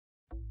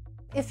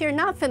If you're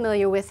not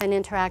familiar with an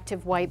interactive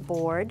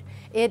whiteboard,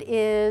 it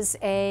is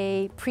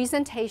a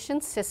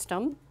presentation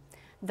system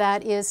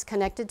that is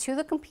connected to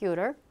the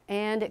computer,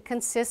 and it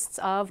consists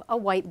of a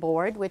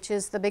whiteboard, which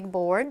is the big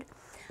board,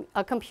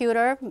 a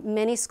computer.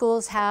 Many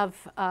schools have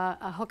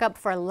a hookup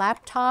for a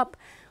laptop.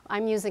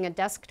 I'm using a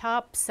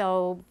desktop,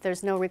 so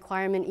there's no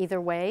requirement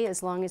either way,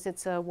 as long as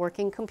it's a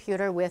working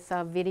computer with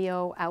a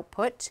video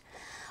output,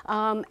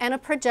 and a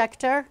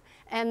projector,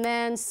 and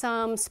then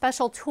some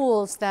special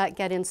tools that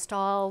get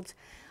installed.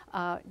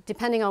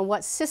 Depending on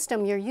what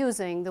system you're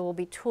using, there will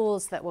be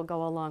tools that will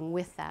go along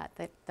with that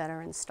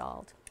are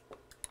installed.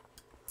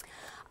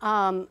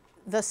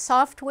 The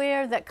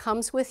software that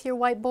comes with your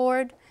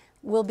whiteboard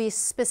will be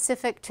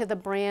specific to the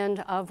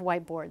brand of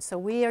whiteboard. So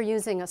we are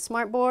using a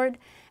smartboard,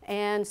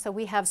 and so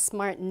we have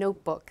Smart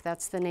Notebook.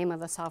 That's the name of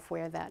the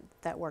software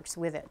that works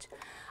with it.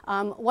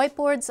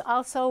 Whiteboards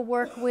also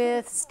work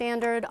with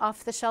standard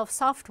off-the-shelf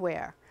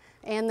software,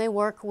 and they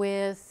work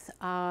with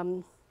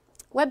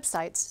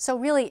websites. So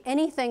really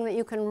anything that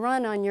you can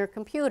run on your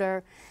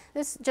computer,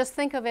 just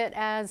think of it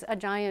as a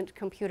giant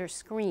computer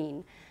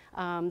screen.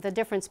 The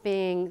difference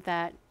being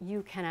that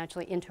you can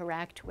actually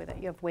interact with it.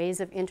 You have ways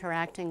of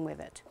interacting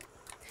with it.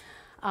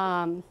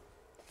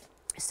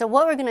 So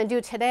what we're going to do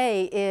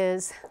today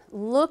is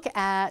look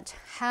at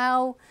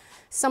how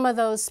some of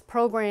those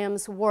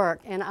programs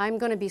work, and I'm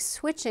going to be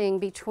switching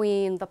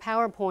between the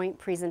PowerPoint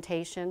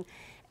presentation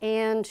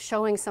and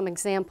showing some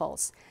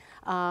examples.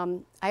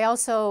 I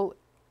also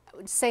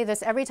say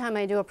this every time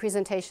I do a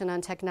presentation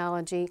on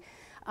technology.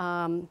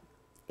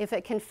 If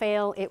it can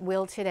fail, it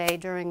will today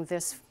during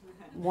this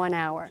 1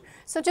 hour.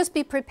 So just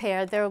be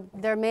prepared.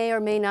 There may or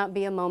may not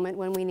be a moment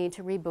when we need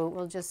to reboot.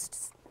 We'll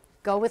just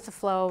go with the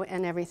flow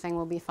and everything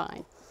will be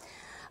fine.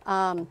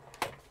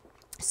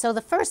 So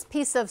the first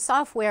piece of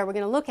software we're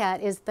going to look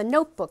at is the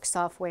notebook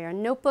software.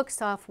 Notebook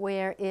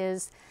software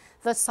is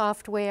the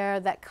software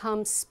that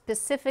comes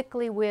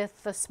specifically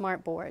with the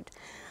smartboard.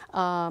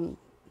 And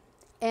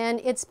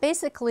it's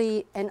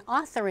basically an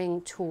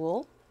authoring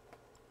tool.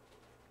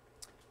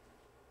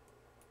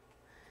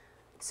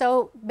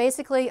 So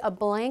basically a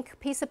blank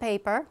piece of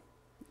paper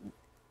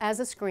as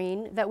a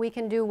screen that we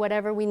can do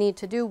whatever we need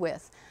to do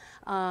with.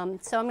 So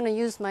I'm going to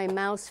use my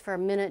mouse for a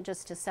minute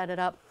just to set it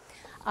up.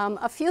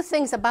 A few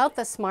things about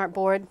the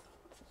smartboard.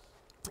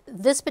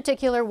 This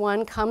particular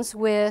one comes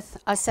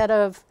with a set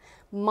of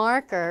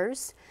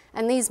markers,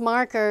 and these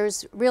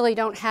markers really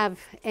don't have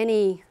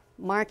any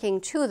marking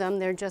to them.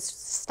 They're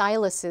just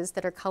styluses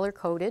that are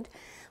color-coded.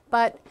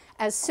 But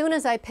as soon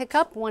as I pick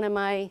up one of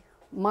my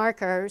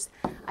markers,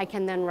 I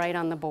can then write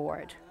on the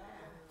board.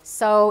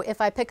 So if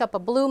I pick up a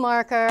blue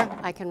marker,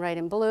 I can write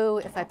in blue.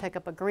 If I pick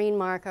up a green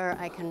marker,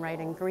 I can write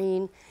in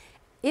green.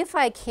 If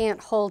I can't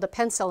hold a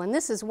pencil, and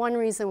this is one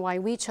reason why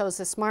we chose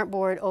the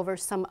smartboard over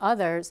some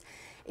others,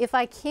 if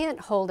I can't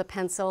hold a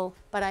pencil,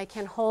 but I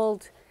can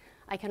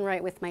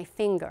write with my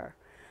finger.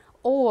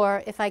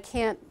 Or if I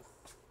can't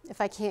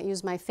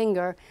use my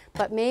finger,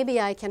 but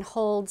maybe I can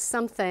hold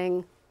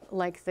something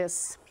like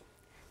this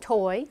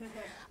toy.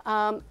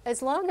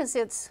 As long as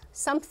it's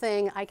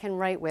something, I can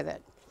write with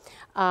it.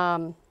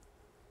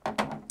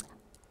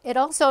 It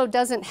also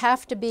doesn't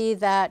have to be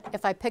that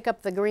if I pick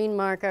up the green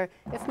marker,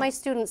 if my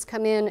students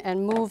come in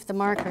and move the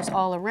markers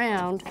all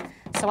around,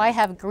 so I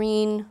have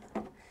green,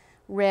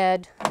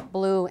 red,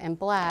 blue, and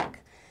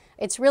black,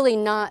 it's really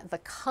not the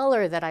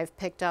color that I've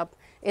picked up,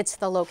 it's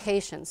the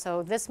location.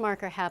 So this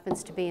marker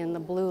happens to be in the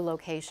blue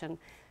location,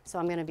 so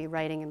I'm going to be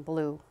writing in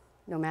blue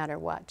no matter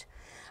what.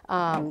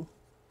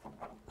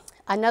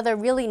 Another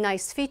really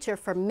nice feature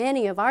for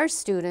many of our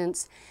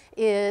students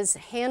is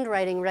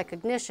handwriting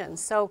recognition.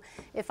 So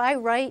if I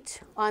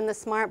write on the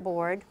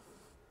smartboard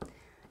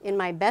in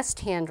my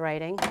best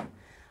handwriting,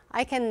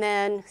 I can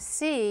then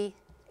see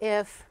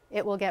if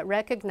it will get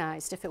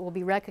recognized, if it will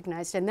be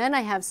recognized. And then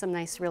I have some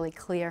nice, really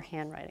clear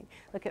handwriting.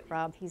 Look at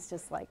Rob, he's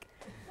just like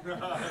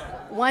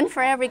one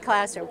for every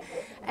classroom.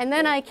 And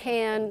then I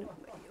can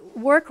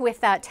work with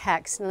that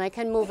text and I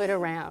can move it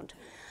around.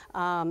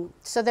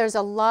 So there's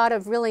a lot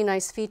of really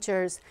nice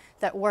features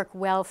that work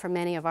well for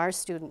many of our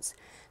students.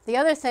 The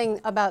other thing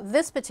about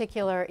this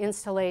particular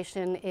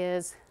installation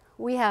is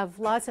we have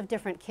lots of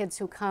different kids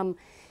who come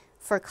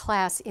for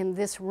class in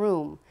this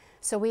room.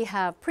 So we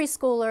have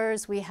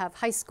preschoolers, we have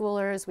high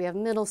schoolers, we have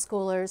middle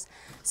schoolers.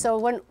 So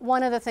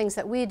one of the things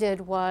that we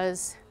did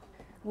was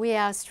we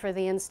asked for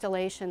the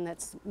installation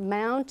that's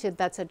mounted,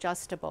 that's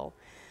adjustable.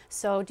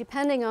 So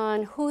depending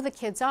on who the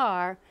kids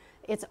are,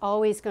 it's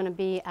always going to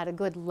be at a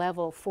good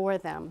level for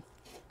them,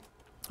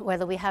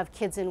 whether we have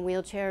kids in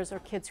wheelchairs or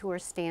kids who are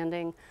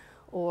standing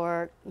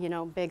or, you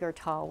know, big or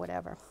tall,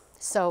 whatever.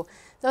 So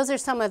those are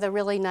some of the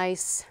really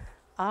nice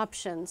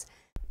options.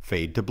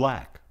 Fade to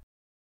black.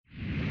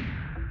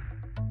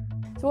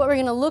 So what we're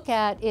going to look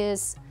at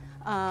is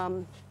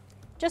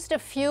just a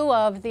few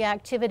of the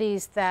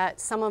activities that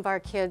some of our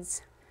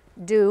kids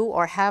do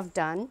or have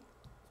done.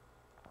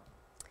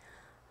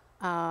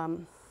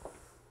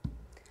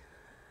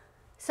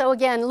 So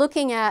again,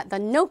 looking at the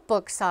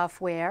notebook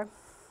software,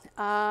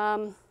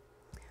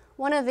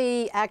 one of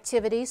the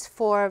activities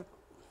for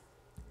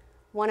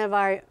one of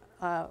our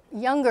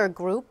younger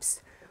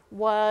groups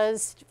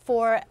was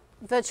for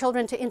the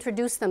children to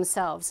introduce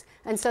themselves.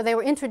 And so they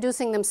were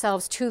introducing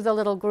themselves to the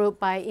little group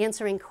by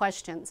answering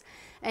questions.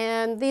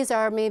 And these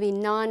are maybe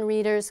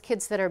non-readers,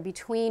 kids that are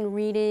between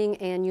reading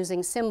and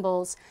using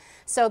symbols.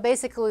 So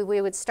basically we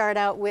would start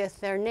out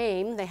with their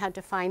name. They had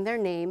to find their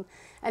name.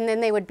 And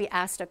then they would be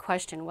asked a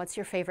question, what's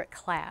your favorite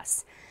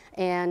class?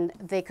 And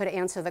they could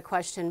answer the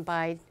question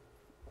by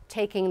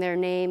taking their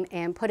name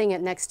and putting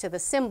it next to the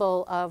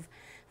symbol of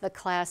the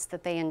class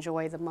that they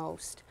enjoy the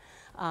most.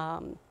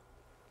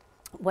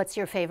 What's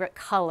your favorite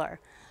color?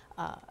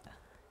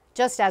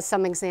 Just as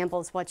some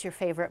examples, what's your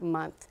favorite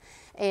month?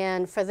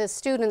 And for the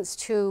students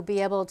to be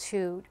able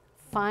to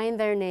find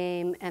their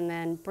name and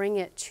then bring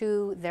it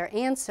to their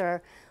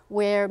answer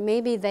where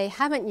maybe they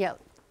haven't yet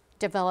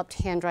developed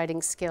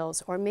handwriting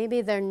skills, or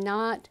maybe they're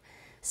not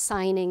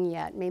signing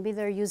yet, maybe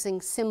they're using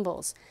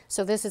symbols.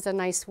 So this is a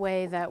nice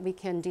way that we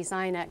can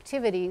design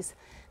activities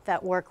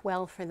that work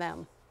well for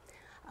them.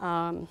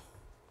 I'm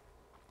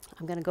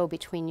going to go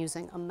between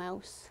using a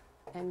mouse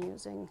and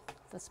using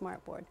the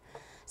smartboard.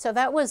 So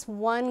that was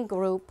one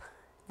group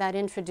that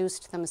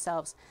introduced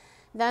themselves.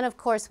 Then of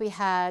course we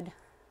had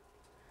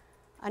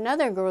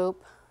another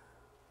group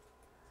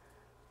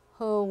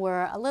who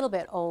were a little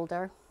bit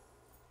older.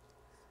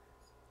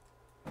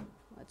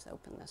 Let's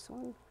open this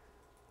one.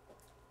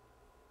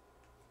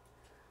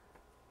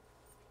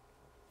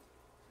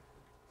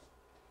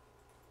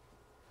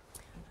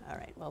 All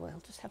right, well,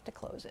 we'll just have to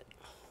close it.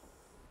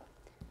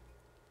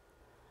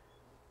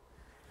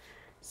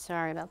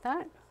 Sorry about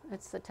that.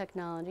 It's the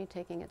technology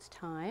taking its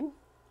time.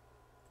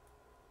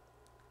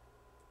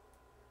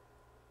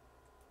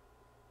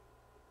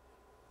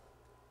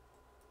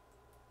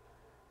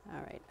 All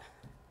right.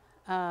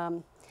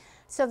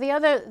 So the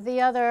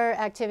other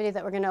activity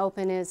that we're going to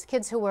open is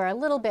kids who are a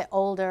little bit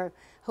older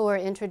who are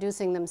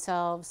introducing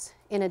themselves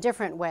in a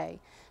different way.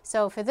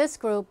 So for this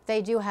group,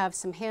 they do have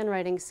some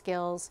handwriting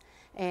skills,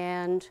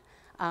 and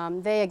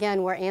they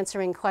again were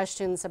answering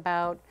questions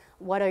about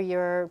what are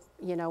your,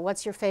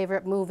 what's your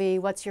favorite movie,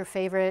 what's your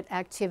favorite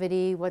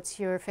activity, what's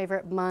your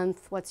favorite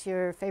month, what's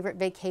your favorite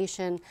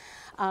vacation.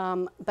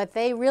 But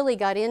they really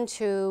got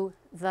into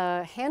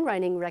the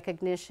handwriting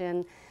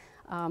recognition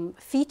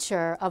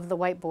feature of the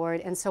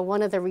whiteboard, and so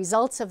one of the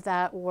results of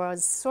that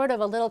was sort of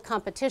a little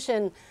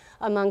competition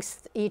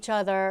amongst each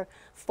other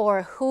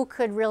for who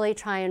could really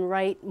try and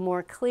write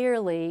more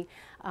clearly.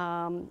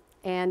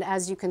 And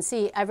as you can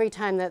see, every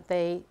time that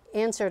they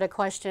answered a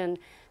question,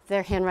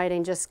 their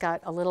handwriting just got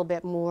a little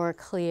bit more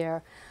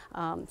clear.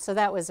 So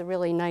that was a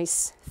really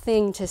nice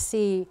thing to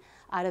see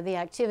out of the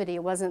activity.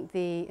 It wasn't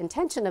the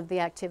intention of the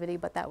activity,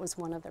 but that was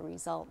one of the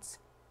results.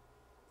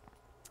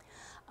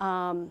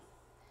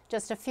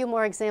 Just a few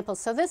more examples.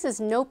 So this is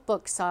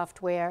notebook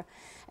software,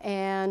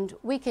 and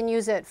we can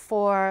use it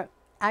for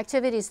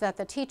activities that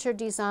the teacher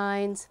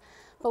designs,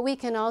 but we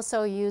can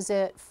also use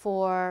it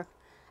for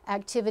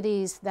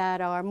activities that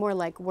are more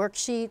like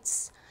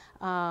worksheets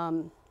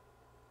on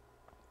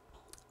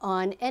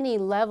any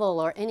level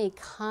or any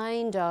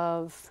kind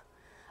of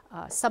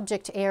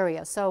subject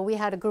area. So we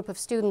had a group of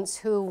students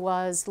who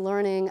was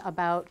learning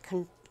about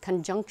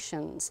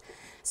conjunctions.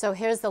 So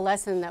here's the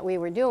lesson that we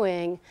were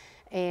doing,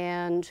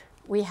 and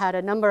we had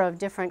a number of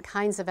different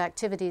kinds of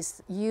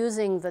activities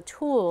using the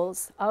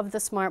tools of the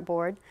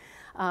smartboard.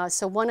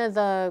 So one of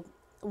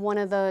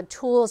the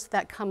tools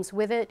that comes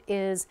with it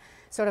is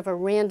sort of a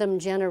random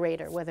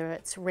generator, whether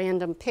it's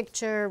random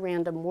picture,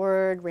 random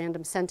word,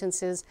 random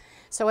sentences.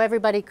 So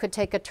everybody could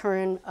take a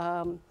turn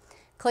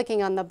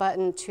clicking on the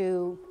button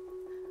to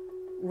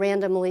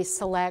randomly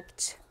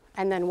select,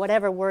 and then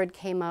whatever word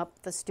came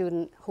up, the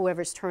student,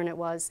 whoever's turn it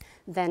was,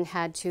 then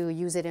had to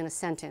use it in a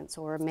sentence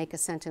or make a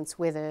sentence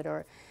with it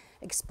or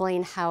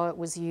explain how it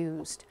was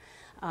used.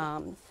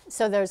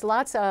 So there's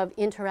lots of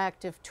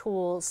interactive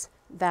tools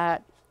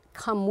that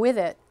come with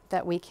it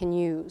that we can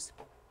use.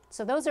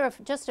 So those are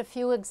just a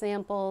few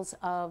examples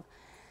of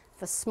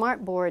the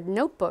smartboard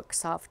notebook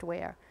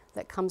software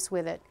that comes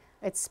with it.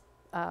 It's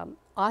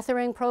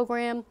authoring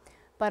program,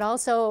 but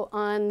also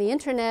on the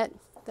internet,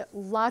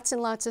 lots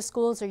and lots of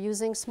schools are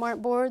using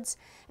smartboards,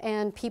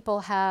 and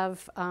people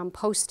have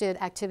posted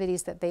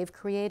activities that they've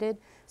created.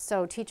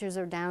 So teachers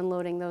are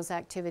downloading those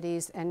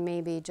activities and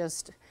maybe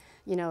just,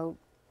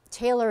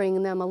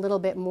 tailoring them a little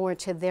bit more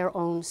to their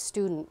own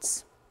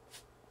students.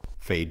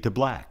 Fade to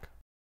black.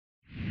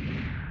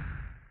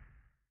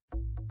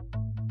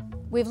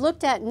 We've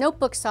looked at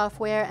notebook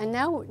software, and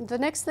now the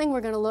next thing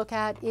we're going to look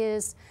at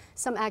is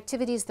some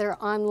activities that are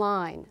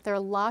online. There are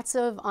lots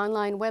of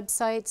online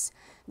websites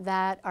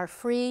that are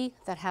free,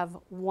 that have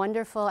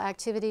wonderful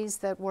activities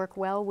that work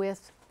well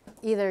with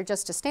either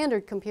just a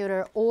standard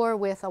computer or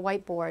with a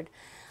whiteboard.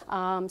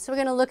 So we're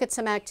going to look at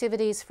some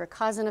activities for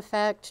cause and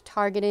effect,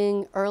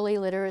 targeting, early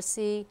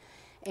literacy,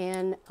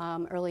 and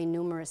early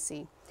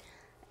numeracy.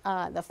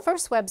 The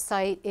first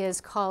website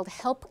is called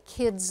Help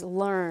Kids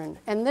Learn,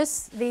 and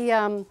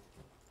the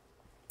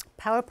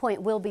PowerPoint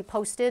will be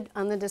posted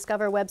on the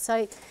Discover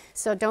website,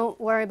 so don't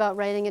worry about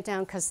writing it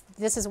down, because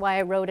this is why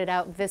I wrote it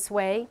out this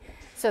way,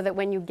 so that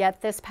when you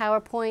get this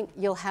PowerPoint,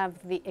 you'll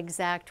have the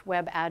exact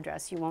web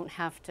address. You won't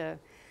have to,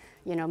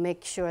 you know,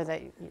 make sure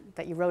that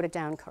you wrote it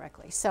down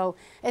correctly. So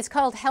it's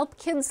called Help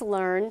Kids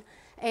Learn,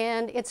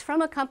 and it's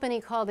from a company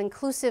called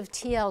Inclusive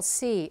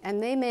TLC,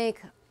 and they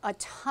make a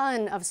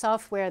ton of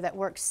software that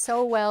works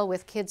so well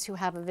with kids who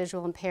have a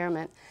visual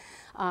impairment.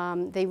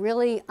 They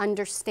really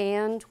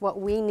understand what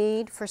we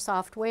need for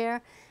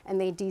software, and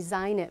they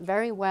design it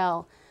very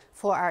well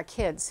for our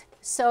kids.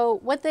 So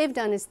what they've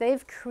done is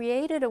they've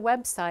created a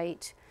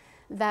website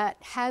that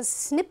has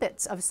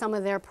snippets of some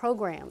of their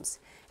programs.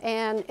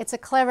 And it's a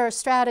clever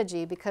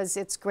strategy because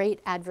it's great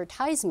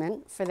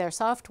advertisement for their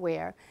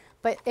software,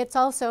 but it's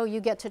also, you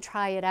get to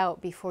try it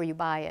out before you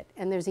buy it.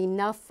 And there's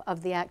enough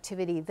of the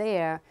activity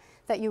there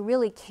that you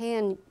really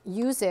can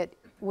use it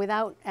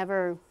without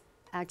ever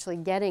actually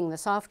getting the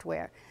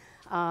software.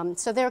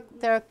 So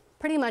they're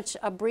pretty much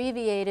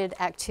abbreviated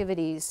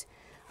activities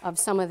of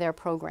some of their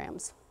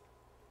programs.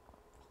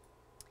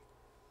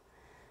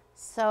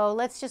 So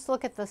let's just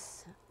look at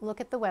this.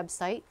 Look at the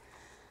website.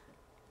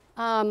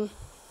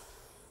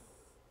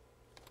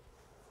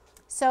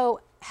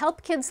 So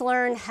Help Kids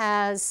Learn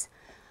has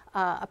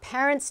a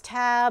Parents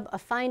tab, a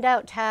Find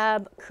Out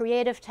tab,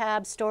 Creative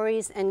tab,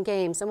 Stories, and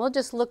Games. And we'll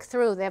just look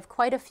through. They have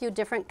quite a few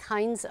different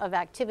kinds of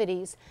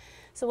activities.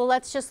 So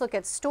let's just look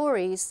at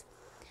Stories.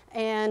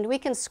 And we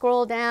can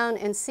scroll down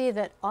and see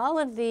that all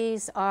of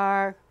these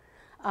are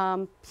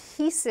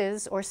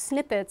pieces or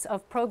snippets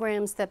of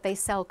programs that they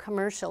sell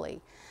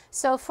commercially.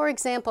 So for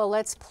example,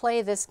 let's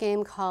play this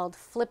game called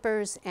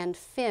Flippers and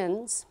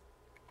Fins,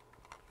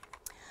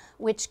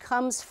 which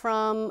comes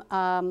from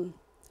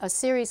a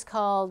series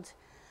called,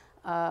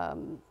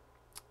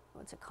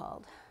 what's it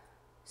called?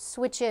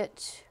 Switch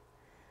It,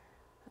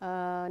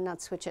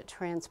 not Switch It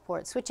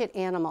Transport, Switch It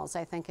Animals,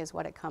 I think is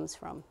what it comes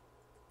from.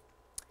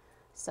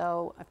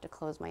 So I have to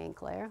close my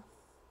ink layer.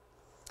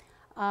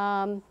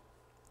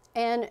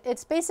 And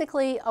it's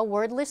basically a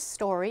wordless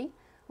story,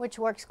 which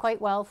works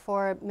quite well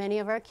for many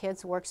of our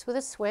kids. Works with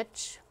a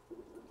switch.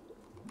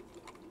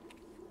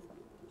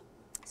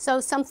 So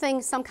some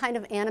kind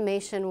of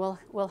animation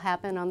will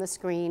happen on the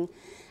screen,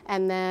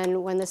 and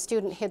then when the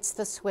student hits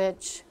the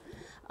switch,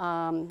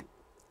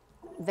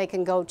 they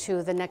can go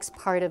to the next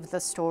part of the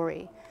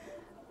story.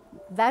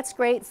 That's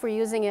great for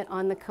using it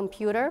on the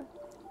computer,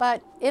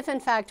 but if in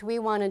fact we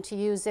wanted to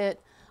use it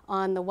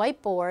on the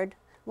whiteboard,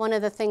 one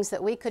of the things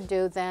that we could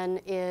do then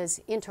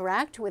is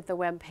interact with the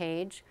web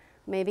page,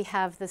 maybe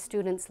have the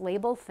students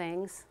label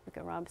things. Look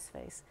at Rob's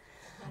face.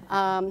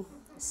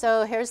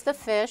 So here's the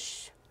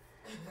fish,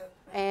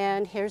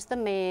 and here's the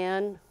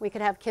man. We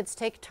could have kids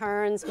take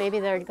turns. Maybe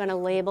they're going to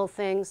label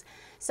things.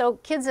 So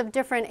kids of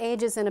different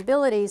ages and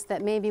abilities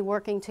that may be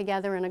working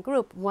together in a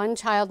group. One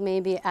child may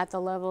be at the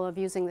level of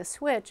using the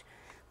switch,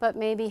 but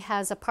maybe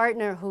has a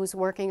partner who's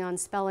working on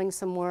spelling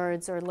some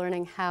words or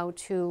learning how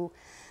to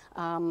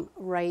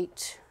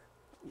write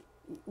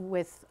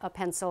with a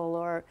pencil,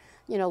 or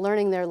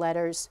learning their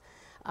letters.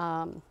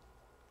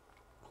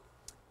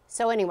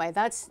 So anyway,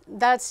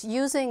 that's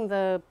using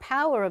the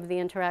power of the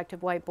interactive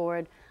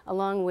whiteboard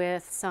along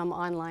with some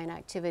online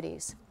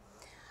activities.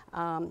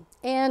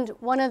 And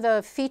one of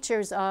the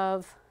features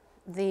of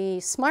the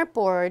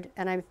smartboard,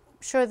 and I'm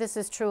sure this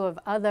is true of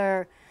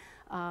other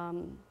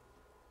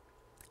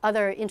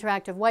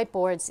interactive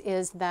whiteboards,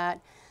 is that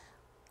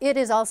it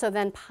is also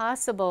then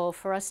possible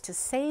for us to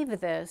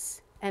save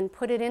this and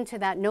put it into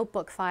that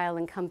notebook file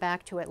and come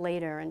back to it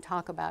later and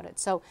talk about it.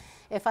 So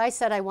if I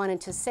said I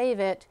wanted to save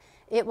it,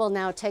 it will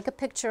now take a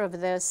picture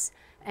of this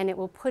and it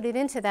will put it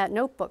into that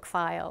notebook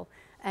file,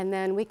 and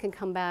then we can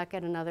come back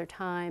at another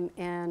time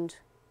and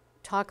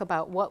talk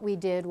about what we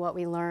did, what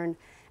we learned,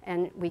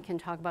 and we can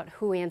talk about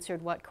who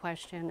answered what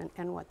question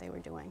and what they were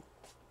doing.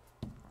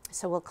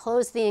 So we'll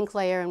close the ink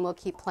layer and we'll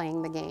keep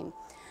playing the game.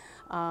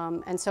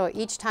 And so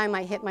each time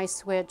I hit my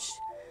switch,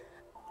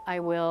 I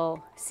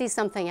will see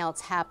something else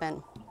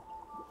happen.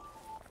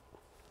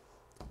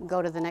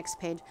 Go to the next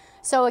page.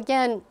 So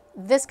again,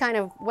 this kind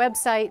of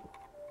website,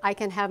 I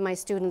can have my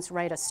students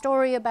write a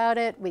story about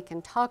it. We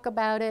can talk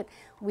about it.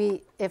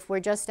 If we're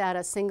just at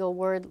a single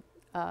word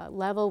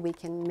level, we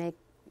can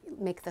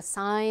make the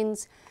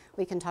signs.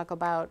 We can talk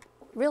about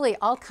really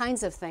all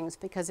kinds of things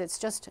because it's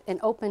just an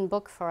open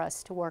book for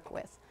us to work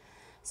with.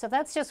 So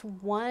that's just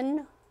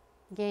one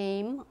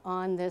game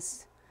on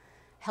this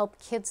Help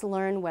Kids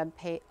Learn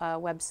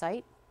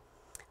website.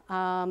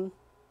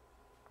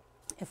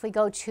 If we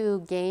go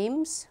to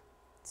games,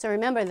 so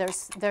remember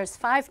there's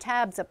 5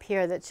 tabs up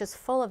here that's just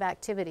full of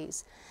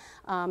activities.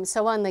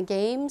 So on the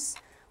games,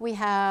 we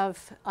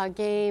have a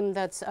game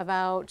that's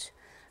about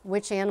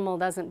which animal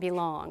doesn't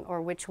belong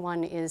or which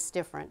one is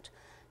different.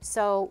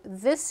 So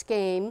this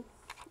game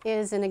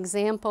is an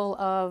example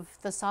of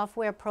the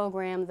software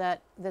program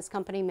that this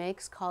company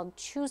makes called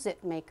Choose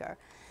It Maker.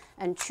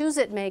 And Choose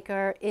It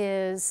Maker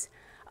is,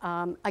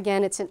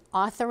 again, it's an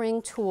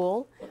authoring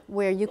tool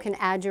where you can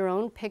add your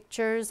own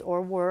pictures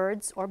or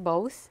words or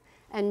both,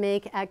 and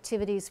make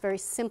activities, very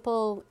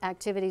simple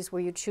activities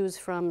where you choose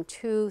from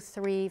 2,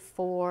 3,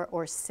 4,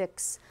 or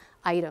 6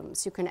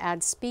 items. You can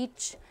add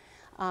speech,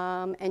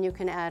 and you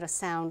can add a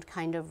sound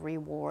kind of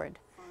reward.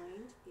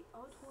 Find the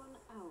odd one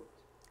out.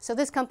 So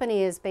this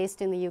company is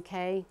based in the UK.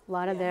 A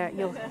lot of their,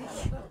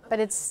 but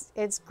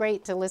it's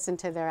great to listen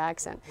to their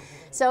accent.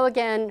 So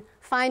again,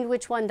 find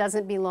which one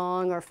doesn't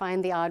belong, or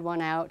find the odd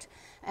one out,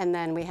 and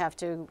then we have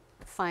to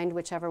find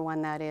whichever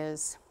one that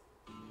is,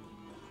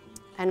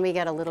 and we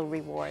get a little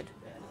reward.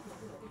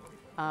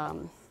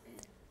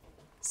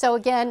 So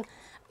again,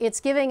 it's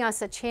giving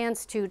us a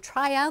chance to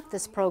try out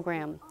this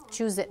program,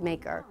 Choose It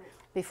Maker,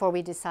 before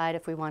we decide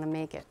if we want to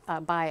make it,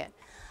 buy it.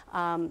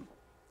 And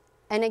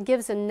it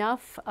gives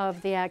enough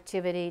of the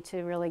activity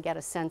to really get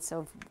a sense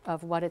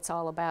of what it's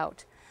all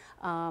about.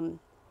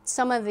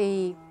 Some of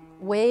the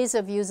ways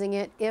of using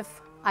it,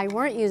 if I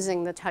weren't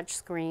using the touch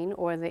screen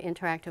or the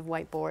interactive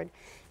whiteboard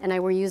and I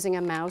were using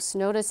a mouse,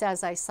 notice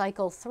as I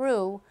cycle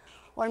through,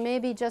 or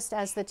maybe just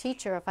as the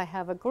teacher, if I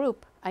have a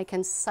group, I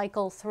can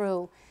cycle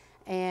through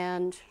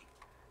and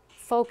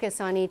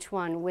focus on each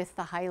one with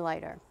the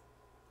highlighter.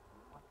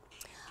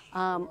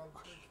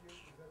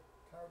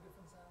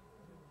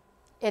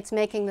 It's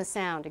making the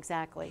sound,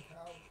 exactly.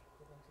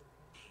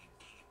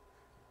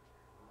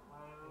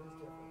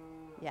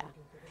 Yeah.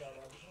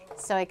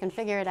 So I can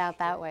figure it out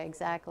that way,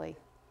 exactly.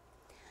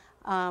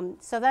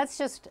 So that's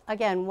just,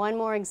 again, one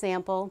more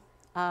example.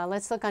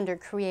 Let's look under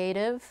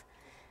Creative.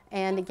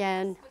 And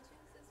again,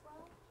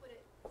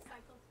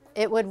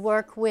 it would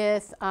work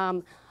with,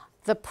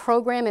 the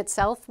program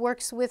itself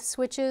works with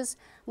switches.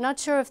 I'm not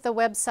sure if the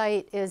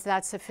website is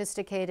that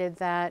sophisticated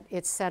that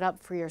it's set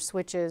up for your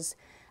switches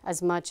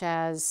as much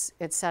as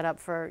it's set up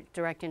for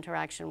direct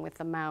interaction with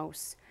the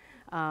mouse.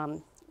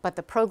 But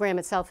the program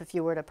itself, if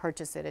you were to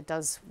purchase it, it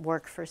does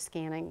work for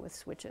scanning with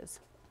switches.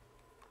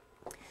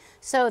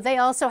 So they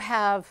also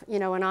have,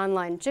 an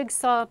online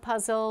jigsaw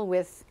puzzle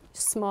with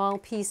small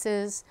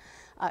pieces,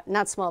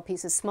 not small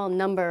pieces, small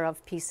number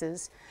of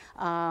pieces.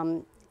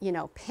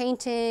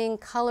 Painting,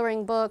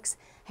 coloring books.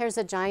 Here's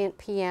a giant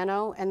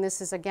piano, and this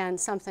is again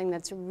something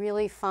that's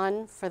really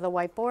fun for the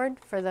whiteboard,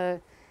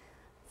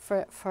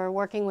 for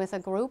working with a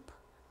group.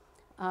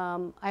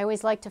 I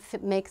always like to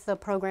make the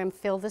program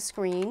fill the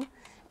screen,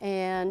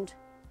 and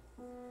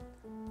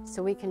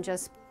so we can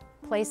just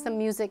play some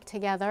music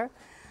together.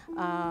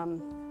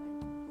 I'm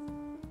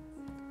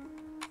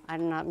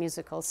not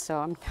musical, so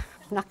I'm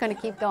not going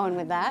to keep going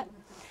with that.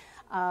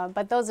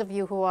 But those of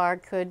you who are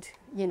could,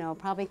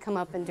 probably come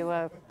up and do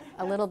a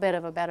little bit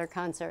of a better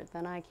concert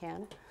than I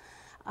can.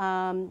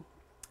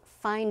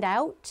 Find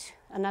Out,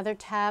 another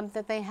tab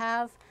that they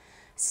have.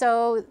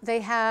 So they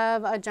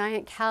have a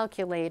giant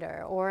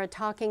calculator or a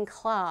talking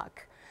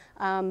clock,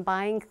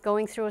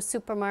 going through a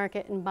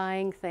supermarket and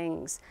buying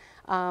things.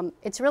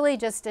 It's really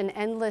just an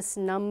endless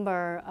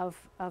number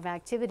of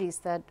activities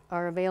that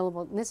are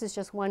available. And this is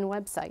just one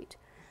website,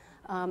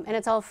 and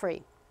it's all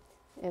free.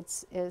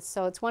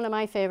 So it's one of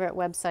my favorite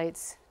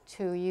websites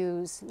to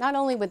use, not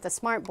only with the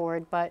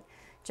smartboard, but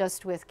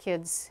just with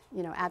kids,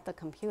 at the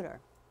computer.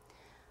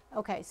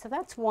 Okay, so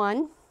that's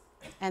one,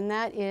 and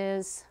that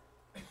is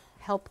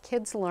Help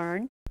Kids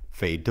Learn.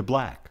 Fade to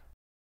black.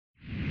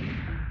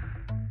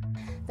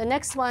 The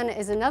next one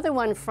is another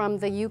one from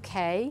the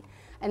UK,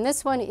 and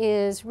this one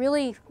is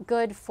really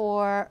good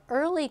for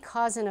early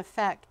cause and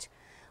effect,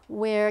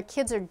 where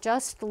kids are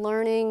just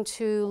learning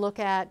to look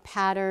at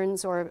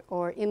patterns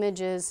or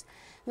images.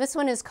 This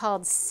one is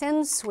called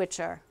Send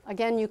Switcher.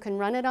 Again, you can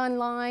run it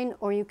online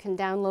or you can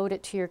download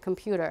it to your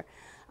computer.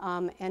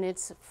 And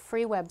it's a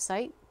free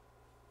website.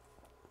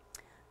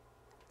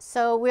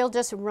 So we'll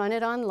just run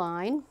it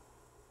online.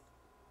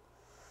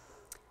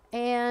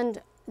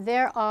 And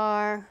there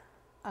are,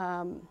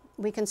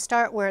 we can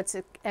start where it's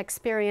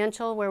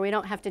experiential, where we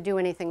don't have to do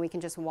anything, we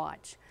can just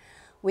watch.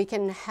 We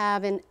can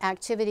have an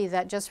activity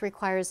that just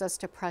requires us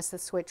to press the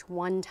switch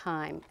one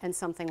time and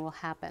something will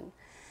happen.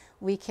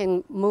 We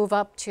can move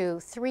up to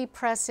 3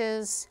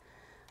 presses,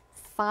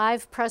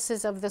 5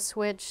 presses of the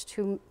switch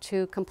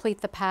to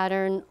complete the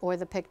pattern or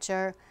the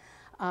picture.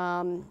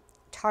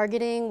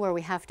 Targeting, where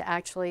we have to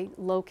actually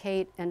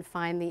locate and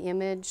find the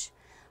image,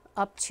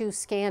 up to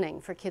scanning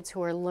for kids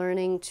who are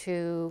learning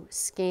to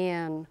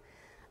scan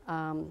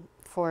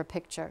for a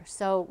picture.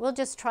 So we'll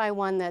just try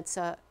one that's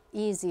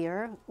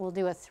easier. We'll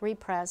do a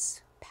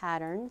 3-press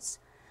patterns.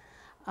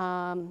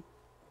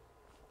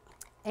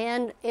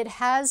 And it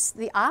has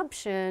the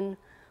option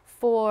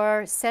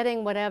for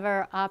setting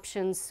whatever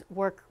options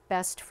work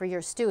best for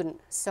your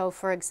student. So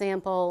for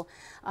example,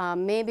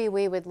 maybe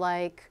we would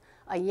like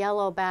a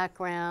yellow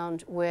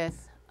background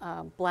with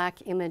black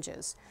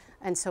images.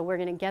 And so we're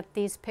going to get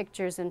these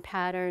pictures and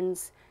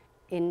patterns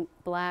in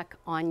black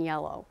on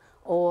yellow.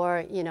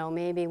 Or,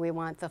 maybe we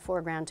want the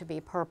foreground to be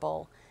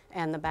purple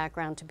and the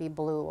background to be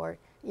blue, or,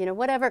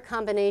 whatever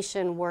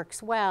combination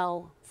works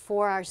well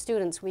for our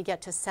students, we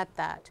get to set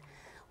that.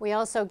 We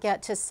also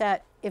get to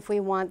set if we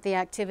want the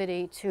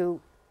activity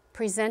to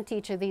present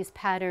each of these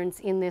patterns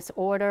in this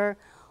order,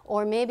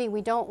 or maybe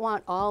we don't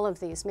want all of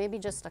these, maybe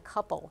just a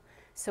couple.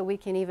 so we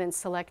can even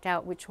select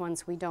out which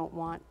ones we don't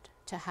want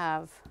to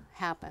have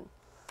happen.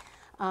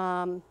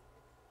 And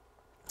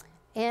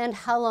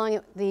how long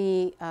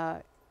the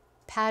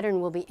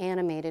pattern will be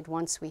animated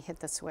once we hit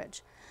the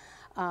switch.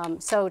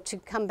 So to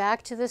come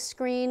back to this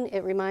screen,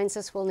 it reminds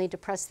us we'll need to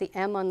press the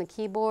M on the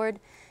keyboard,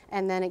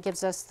 and then it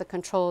gives us the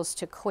controls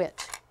to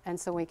quit. And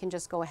so we can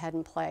just go ahead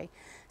and play.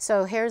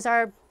 So here's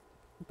our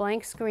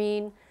blank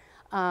screen,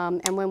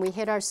 and when we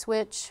hit our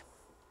switch,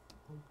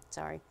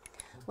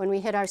 when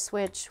we hit our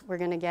switch, we're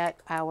going to get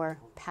our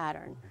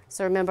pattern.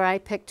 So remember, I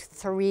picked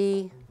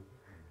three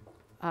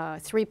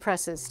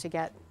presses to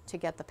get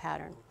the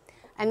pattern.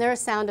 And there are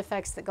sound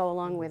effects that go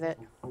along with it.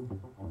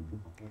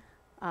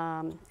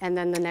 And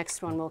then the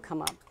next one will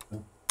come up.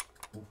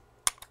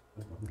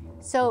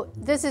 So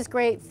this is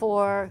great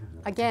for,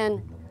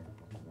 again,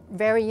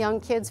 very young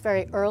kids,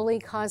 very early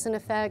cause and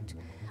effect,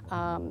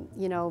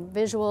 you know,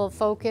 visual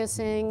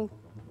focusing,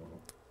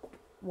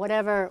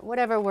 whatever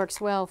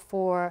works well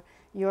for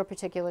your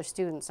particular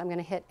students. I'm going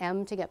to hit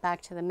M to get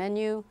back to the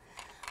menu.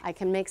 I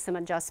can make some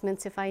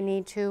adjustments if I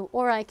need to,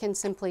 or I can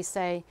simply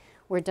say,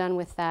 we're done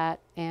with that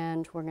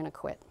and we're going to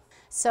quit.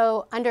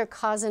 So under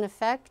cause and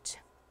effect,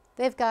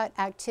 they've got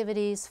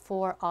activities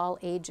for all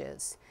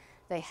ages.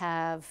 They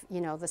have,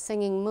 you know, the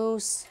singing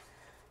moose.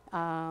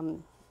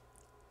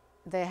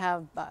 They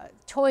have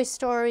Toy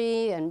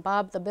Story and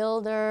Bob the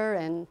Builder,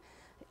 and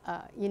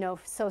you know,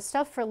 so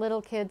stuff for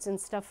little kids and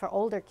stuff for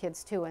older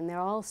kids too. And they're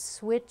all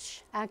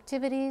switch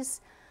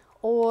activities,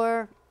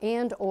 or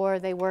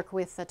they work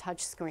with the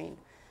touch screen.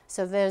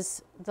 So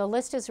the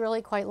list is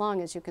really quite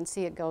long. As you can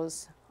see, it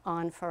goes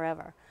on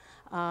forever.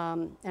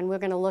 And we're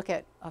going to look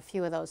at a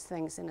few of those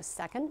things in a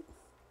second.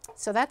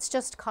 So that's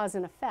just cause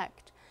and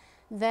effect.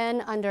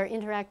 Then under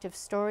interactive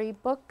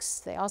storybooks,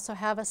 they also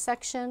have a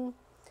section.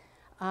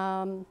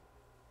 Again,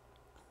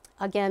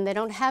 they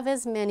don't have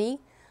as many,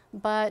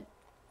 but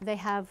they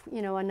have,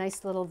 you know, a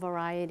nice little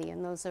variety,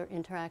 and those are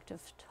interactive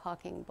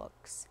talking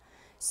books.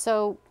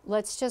 So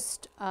let's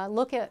just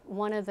look at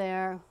one of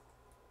their,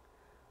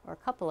 or a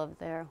couple of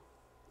their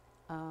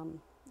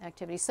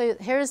activities. So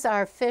here's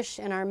our fish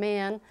and our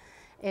man.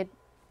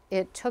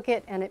 It took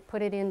it and it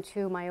put it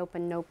into my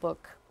open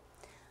notebook.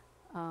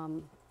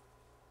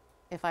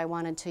 If I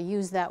wanted to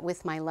use that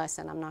with my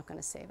lesson, I'm not going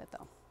to save it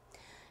though.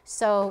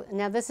 So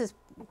now this is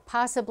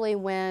possibly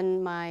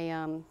when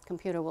my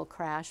computer will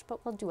crash,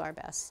 but we'll do our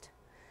best.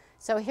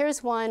 So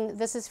here's one.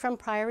 This is from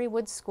Priory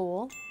Woods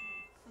School,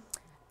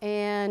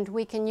 and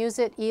we can use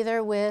it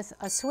either with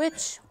a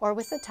switch or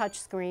with a touch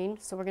screen.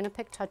 So we're going to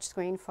pick touch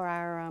screen for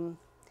our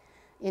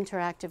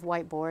interactive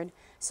whiteboard.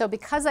 So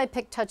because I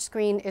picked touch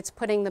screen, it's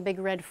putting the big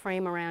red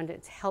frame around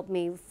it to help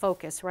me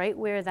focus right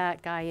where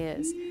that guy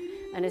is.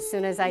 And as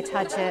soon as I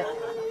touch it,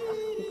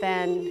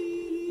 then,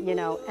 you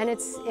know, and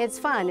it's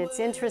fun, it's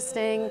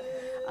interesting.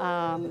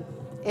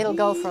 It'll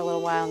go for a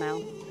little while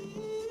now.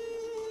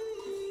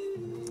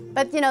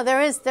 But you know,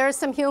 there is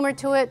some humor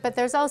to it, but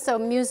there's also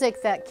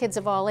music that kids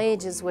of all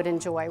ages would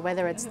enjoy,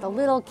 whether it's the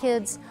little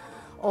kids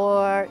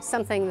or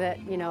something that,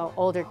 you know,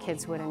 older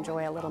kids would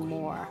enjoy a little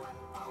more.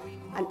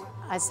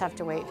 I just have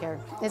to wait here.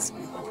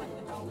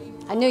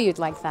 I knew you'd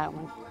like that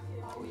one.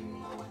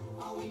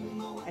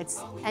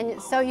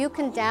 And so you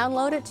can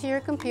download it to your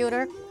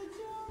computer.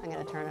 I'm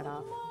going to turn it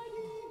off.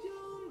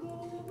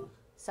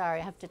 Sorry,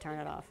 I have to turn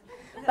it off.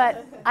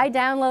 But I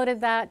downloaded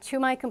that to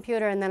my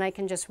computer, and then I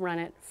can just run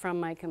it from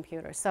my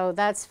computer. So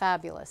that's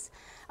fabulous.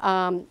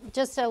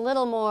 Just a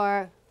little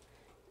more,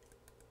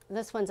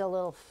 this one's a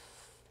little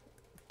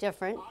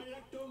different.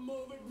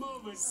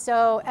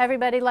 So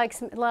everybody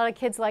likes, a lot of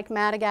kids like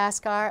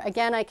Madagascar.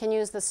 Again, I can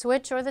use the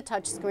switch or the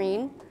touch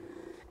screen.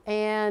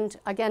 And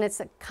again, it's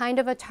a kind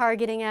of a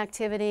targeting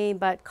activity,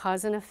 but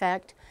cause and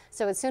effect.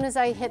 So as soon as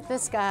I hit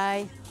this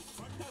guy,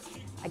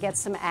 I get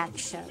some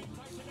action.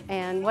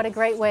 And what a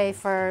great way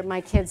for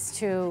my kids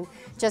to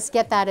just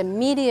get that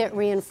immediate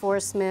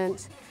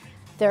reinforcement.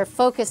 Their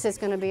focus is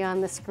going to be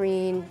on the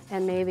screen,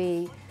 and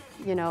maybe,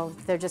 you know,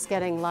 they're just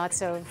getting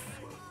lots of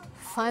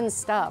fun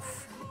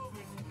stuff.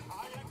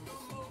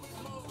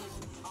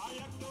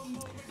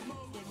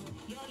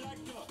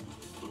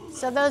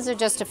 So those are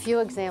just a few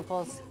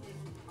examples.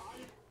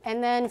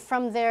 And then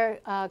from their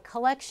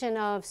collection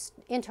of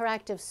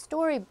interactive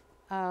story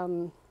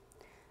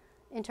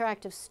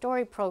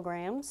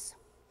programs,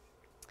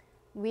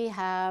 we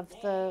have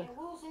the.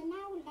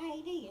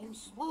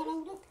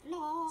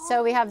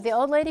 So we have the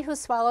old lady who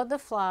swallowed the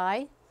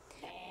fly.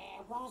 There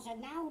was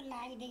an old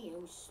lady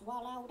who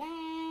swallowed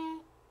a.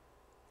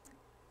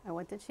 And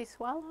what did she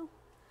swallow?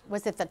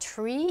 Was it the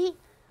tree?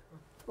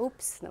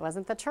 Oops, it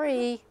wasn't the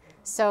tree.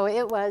 So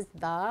it was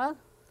the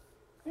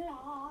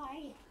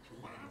Fly.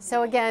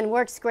 So again,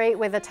 works great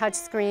with a touch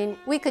screen.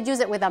 We could use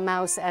it with a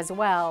mouse as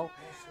well,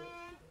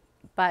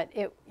 but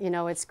it, you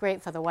know, it's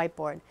great for the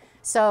whiteboard.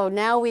 So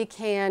now we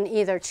can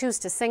either choose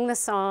to sing the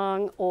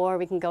song, or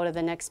we can go to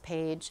the next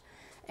page.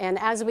 And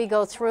as we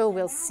go through,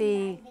 we'll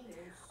see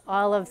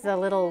all of the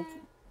little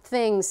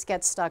things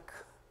get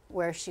stuck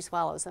where she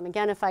swallows them.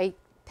 Again, if I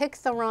pick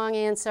the wrong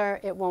answer,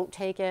 it won't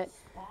take it.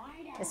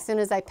 As soon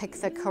as I pick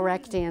the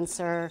correct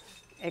answer,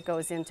 it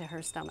goes into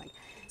her stomach.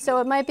 So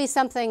it might be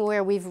something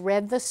where we've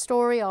read the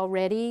story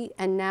already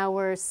and now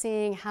we're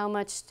seeing how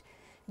much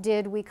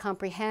did we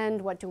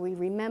comprehend, what do we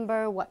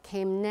remember, what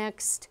came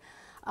next.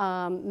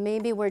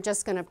 Maybe we're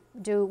just going to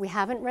do, we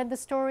haven't read the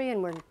story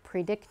and we're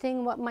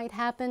predicting what might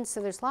happen.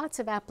 So there's lots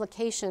of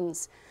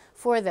applications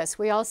for this.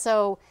 We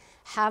also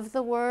have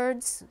the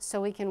words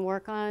so we can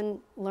work on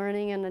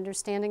learning and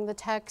understanding the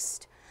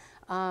text.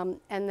 And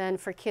then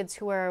for kids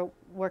who are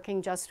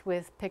working just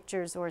with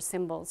pictures or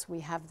symbols, we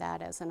have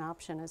that as an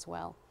option as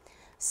well.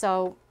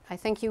 So I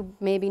think you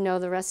maybe know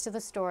the rest of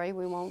the story.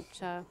 We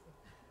won't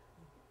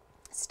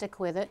stick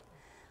with it.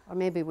 Or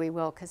maybe we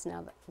will, because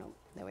now, no,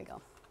 there we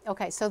go.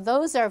 Okay, so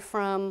those are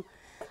from,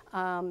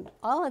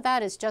 all of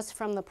that is just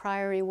from the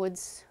Priory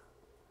Woods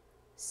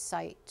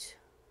site.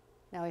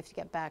 Now we have to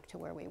get back to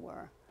where we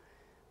were.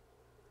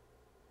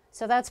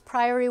 So that's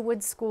Priory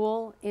Woods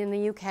School in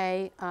the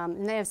UK,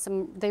 and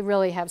they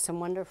really have some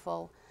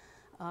wonderful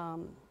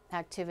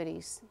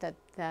activities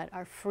that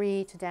are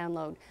free to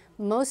download.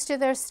 Most of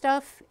their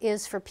stuff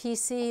is for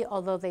PC,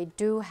 although they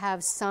do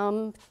have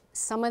some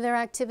of their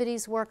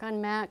activities work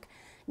on Mac,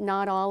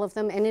 not all of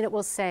them, and it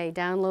will say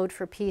download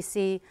for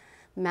PC,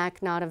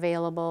 Mac not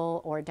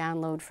available, or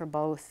download for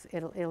both.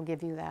 It'll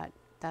give you that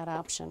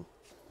option.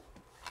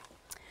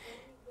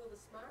 Will the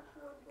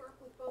smartboard work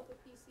with both a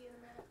PC and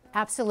a Mac?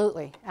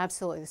 Absolutely,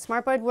 absolutely. The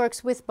smartboard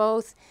works with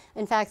both.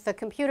 In fact, the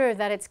computer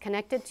that it's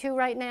connected to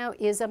right now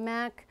is a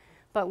Mac,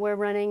 but we're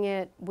running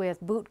it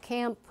with Boot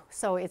Camp,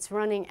 so it's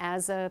running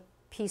as a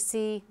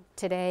PC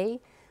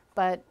today,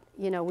 but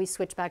you know, we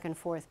switch back and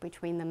forth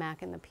between the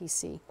Mac and the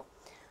PC.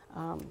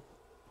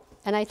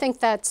 And I think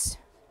that's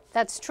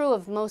true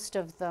of most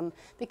of them,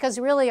 because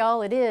really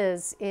all it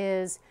is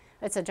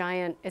it's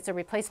a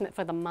replacement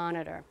for the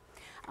monitor.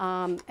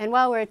 And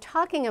while we're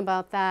talking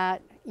about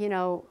that, you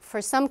know,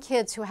 for some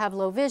kids who have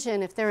low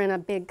vision, if they're in a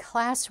big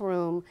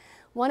classroom,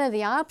 one of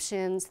the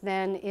options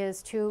then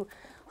is to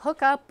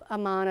hook up a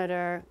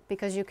monitor,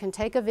 because you can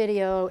take a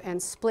video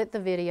and split the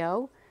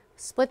video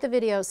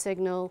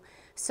signal,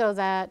 so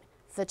that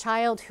the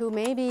child who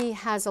maybe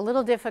has a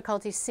little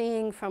difficulty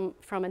seeing from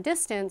a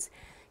distance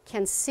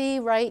can see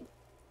right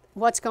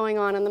what's going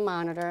on the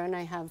monitor. And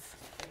I have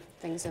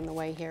things in the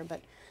way here,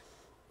 but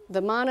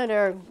the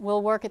monitor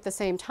will work at the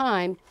same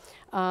time.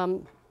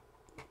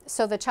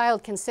 So the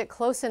child can sit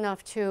close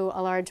enough to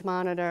a large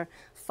monitor,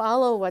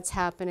 follow what's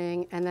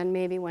happening, and then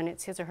maybe when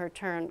it's his or her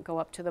turn, go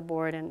up to the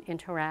board and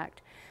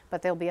interact.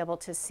 But they'll be able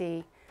to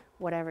see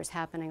whatever's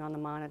happening on the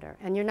monitor.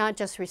 And you're not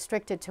just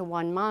restricted to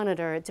one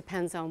monitor. It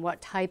depends on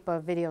what type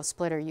of video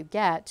splitter you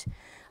get.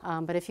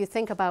 But if you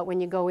think about when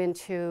you go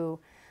into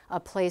a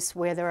place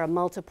where there are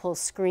multiple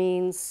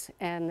screens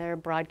and they're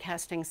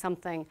broadcasting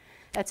something,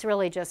 that's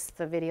really just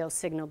the video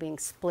signal being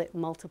split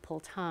multiple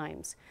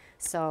times.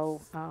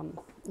 So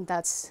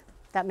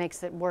that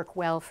makes it work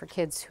well for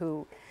kids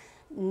who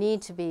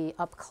need to be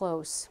up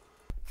close.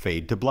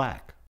 Fade to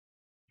black.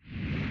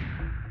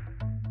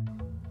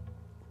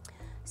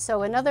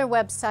 So another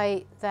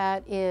website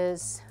that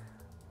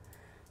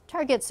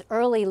targets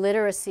early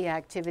literacy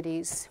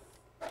activities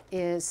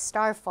is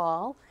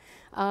Starfall.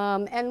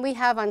 And we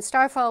have on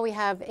Starfall, we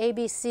have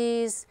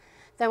ABCs,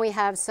 then we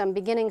have some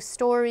beginning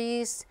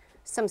stories,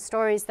 some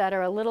stories that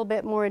are a little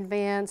bit more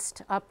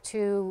advanced, up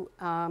to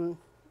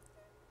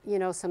you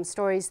know, some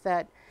stories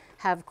that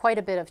have quite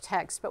a bit of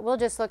text. But we'll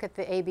just look at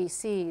the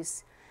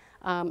ABCs.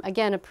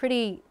 Again,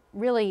 a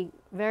really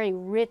very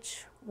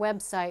rich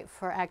website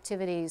for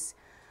activities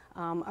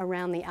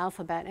around the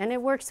alphabet. And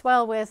it works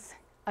well with,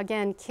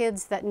 again,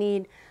 kids that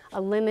need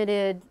a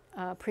limited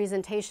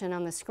presentation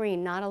on the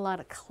screen, not a lot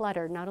of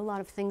clutter, not a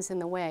lot of things in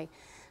the way.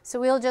 So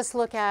we'll just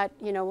look at,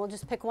 you know, we'll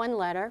just pick one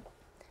letter.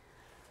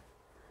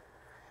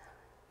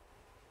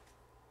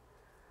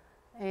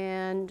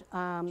 And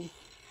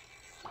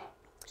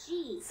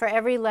for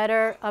every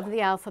letter of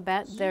the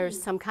alphabet,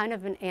 there's some kind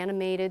of an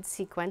animated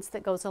sequence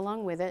that goes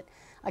along with it.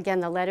 Again,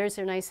 the letters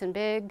are nice and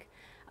big.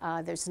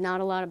 There's not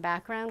a lot of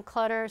background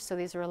clutter, so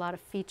these are a lot of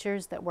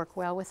features that work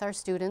well with our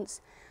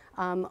students.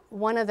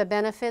 One of the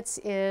benefits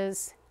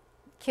is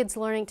kids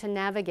learning to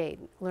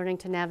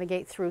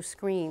navigate through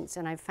screens.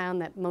 And I've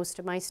found that most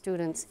of my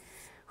students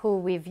who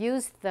we've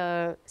used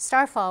the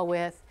Starfall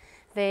with,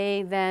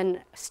 they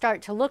then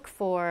start to look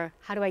for,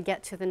 how do I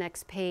get to the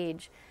next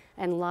page?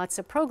 And lots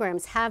of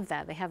programs have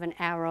that. They have an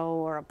arrow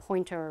or a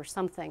pointer or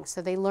something.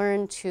 So they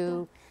learn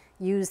to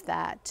use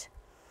that.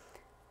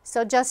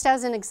 So just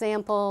as an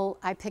example,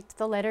 I picked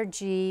the letter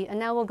G, and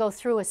now we'll go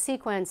through a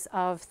sequence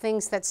of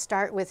things that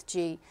start with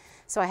G.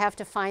 So I have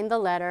to find the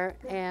letter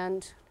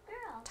and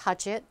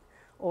touch it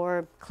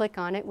or click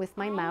on it with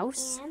my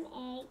mouse. I am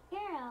a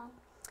girl.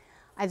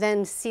 I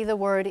then see the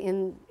word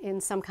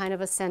in some kind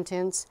of a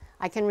sentence.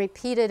 I can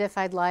repeat it if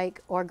I'd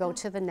like, or go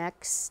to the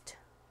next.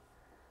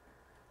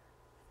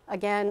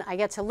 Again, I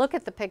get to look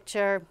at the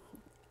picture.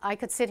 I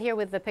could sit here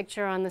with the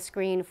picture on the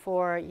screen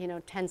for, you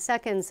know, 10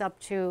 seconds up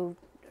to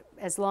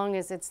as long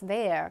as it's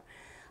there,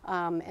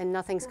 and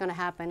nothing's going to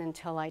happen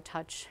until I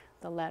touch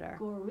the letter.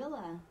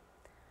 Gorilla.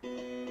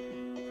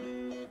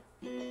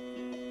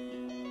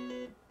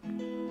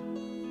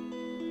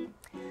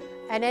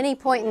 At any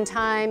point in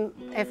time,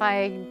 if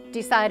I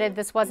decided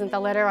this wasn't the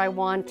letter I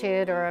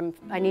wanted or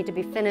I need to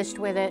be finished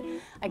with it,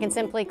 I can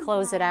simply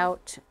close it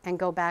out and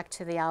go back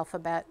to the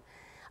alphabet.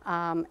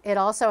 It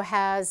also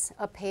has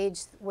a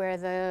page where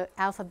the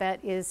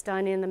alphabet is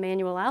done in the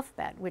manual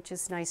alphabet, which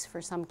is nice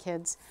for some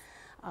kids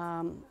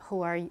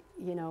who are,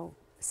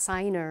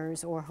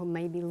 signers or who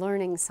may be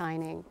learning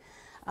signing.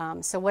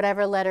 So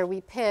whatever letter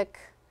we pick,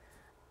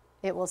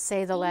 it will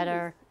say the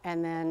letter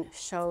and then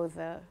show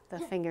the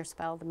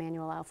fingerspell, the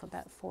manual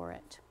alphabet for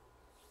it.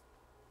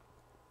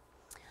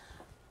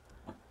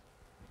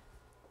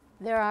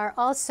 There are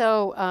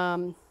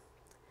also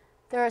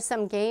there are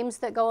some games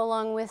that go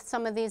along with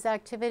some of these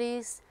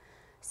activities.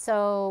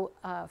 So,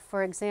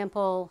 for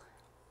example,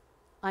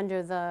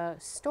 under the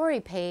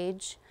story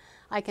page,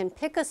 I can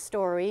pick a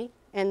story,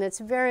 and it's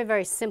very,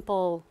 very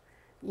simple,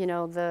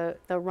 the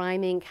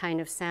rhyming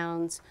kind of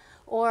sounds.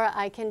 Or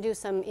I can do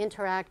some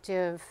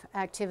interactive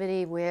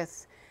activity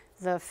with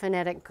the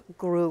phonetic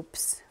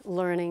groups,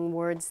 learning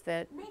words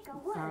that,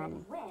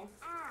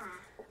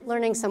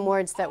 learning some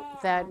words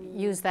that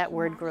use that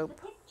word group.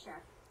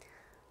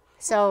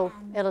 So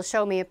it'll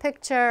show me a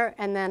picture,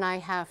 and then I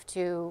have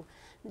to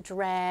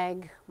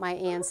drag my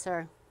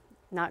answer.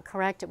 Not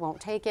correct, it won't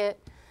take it.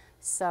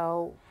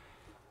 So,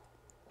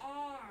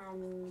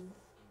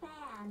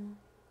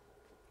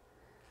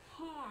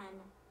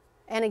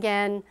 and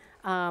again,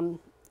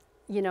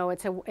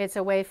 it's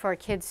a way for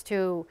kids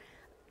to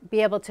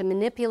be able to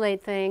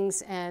manipulate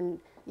things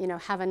and,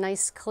 have a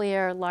nice,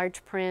 clear,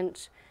 large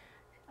print,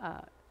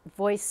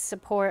 voice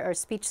support or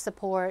speech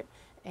support,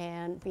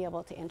 and be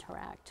able to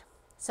interact.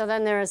 So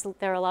then there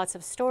are lots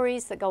of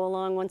stories that go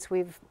along once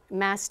we've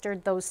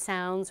mastered those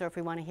sounds, or if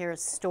we want to hear a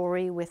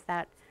story with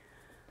that.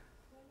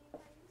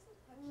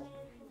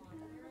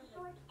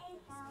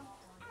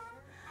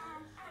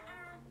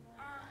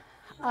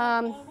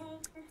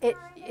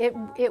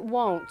 It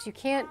won't. You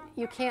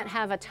can't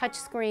have a touch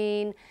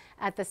screen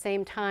at the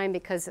same time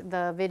because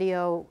the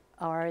video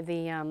or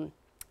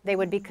they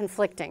would be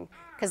conflicting,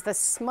 because the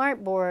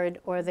smart board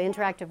or the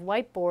interactive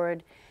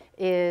whiteboard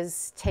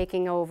is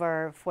taking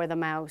over for the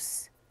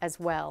mouse as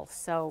well.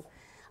 So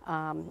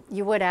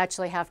you would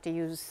actually have to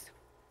use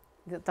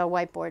the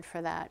whiteboard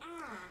for that.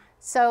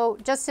 So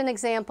just an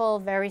example,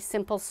 very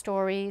simple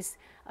stories.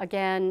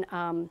 Again,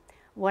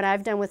 what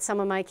I've done with some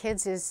of my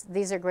kids is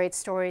these are great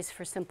stories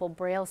for simple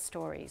Braille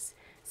stories.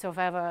 So if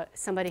I have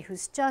somebody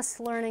who's just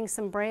learning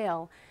some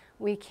Braille,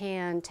 we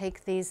can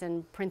take these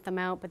and print them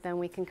out, but then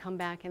we can come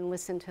back and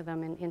listen to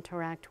them and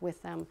interact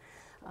with them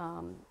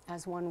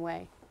as one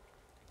way.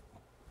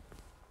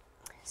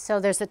 So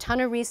there's a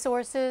ton of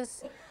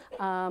resources.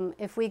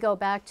 If we go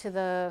back to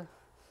the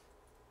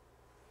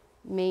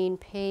main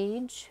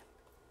page,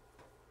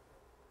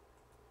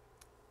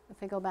 if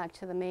we go back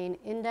to the main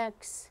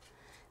index,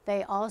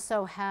 they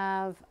also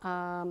have,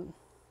 well,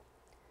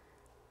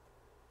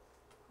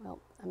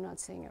 I'm not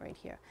seeing it right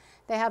here.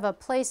 They have a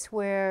place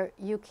where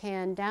you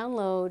can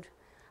download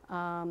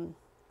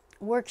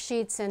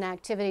worksheets and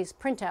activities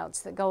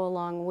printouts that go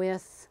along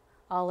with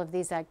all of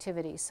these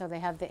activities. So they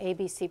have the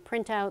ABC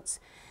printouts,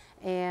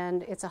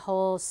 and it's a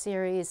whole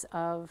series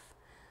of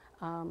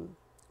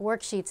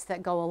worksheets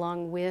that go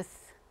along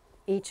with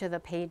each of the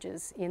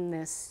pages in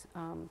this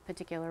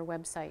particular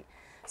website.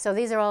 So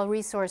these are all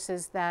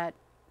resources that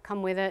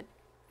come with it.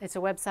 It's a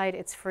website,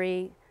 it's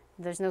free,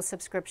 there's no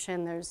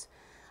subscription. There's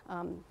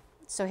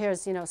so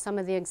here's some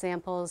of the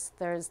examples.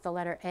 There's the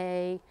letter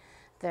A,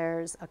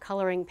 there's a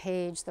coloring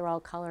page. They're all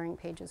coloring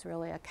pages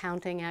really, a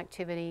counting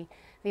activity.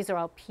 These are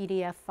all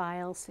PDF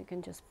files, so you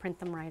can just print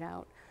them right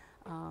out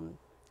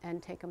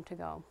and take them to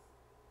go.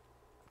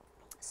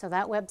 So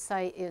that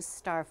website is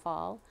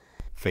Starfall.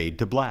 Fade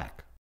to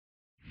black.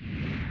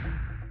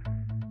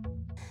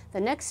 The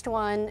next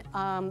one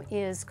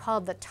is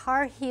called the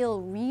Tar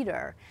Heel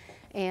Reader.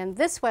 And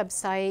this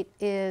website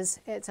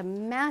it's a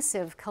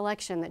massive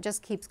collection that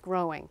just keeps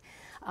growing,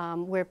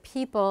 where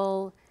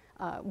people,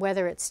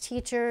 whether it's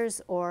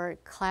teachers or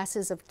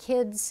classes of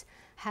kids,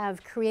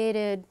 have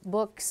created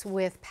books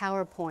with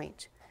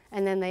PowerPoint,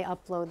 and then they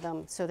upload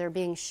them, so they're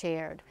being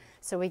shared.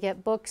 So we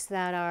get books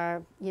that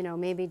are,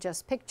 maybe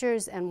just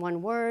pictures and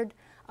one word,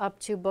 up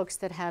to books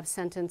that have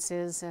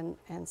sentences and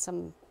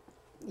some,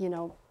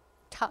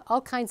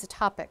 all kinds of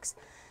topics.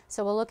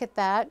 So we'll look at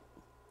that.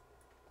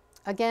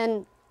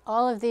 Again,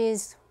 all of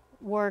these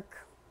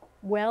work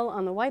well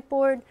on the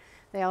whiteboard.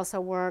 They also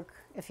work,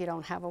 if you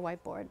don't have a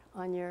whiteboard,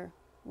 on your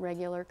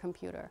regular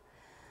computer.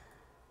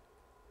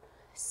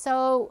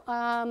 So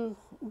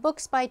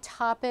books by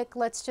topic,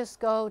 let's just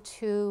go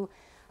to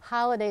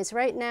holidays.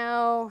 Right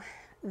now,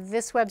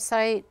 this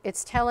website,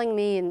 it's telling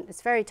me, and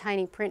it's very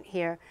tiny print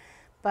here,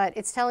 but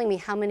it's telling me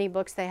how many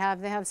books they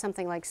have. They have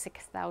something like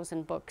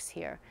 6,000 books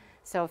here.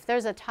 So if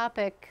there's a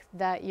topic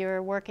that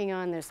you're working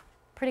on, there's a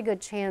pretty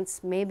good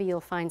chance maybe you'll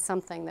find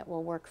something that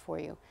will work for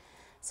you.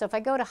 So if I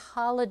go to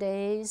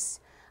holidays,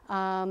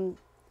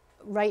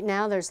 right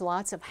now there's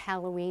lots of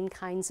Halloween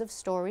kinds of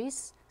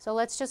stories. So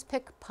let's just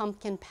pick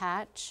pumpkin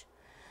patch.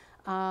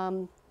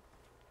 And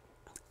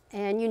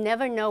you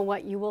never know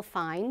what you will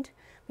find.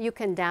 You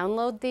can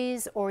download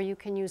these or you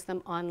can use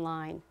them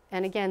online.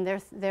 And again,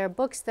 they're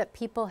books that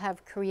people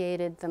have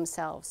created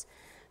themselves.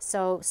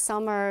 So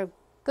some are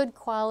good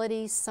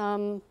quality,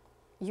 some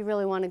you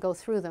really want to go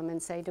through them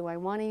and say, do I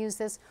want to use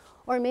this?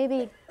 Or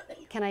maybe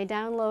can I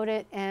download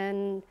it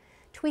and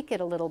tweak it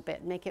a little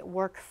bit, make it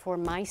work for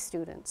my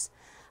students.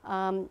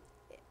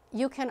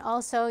 You can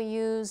also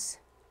use,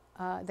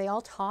 they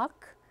all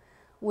talk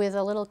with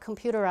a little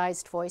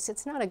computerized voice.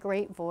 It's not a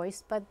great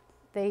voice, but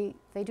they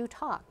do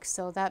talk,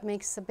 so that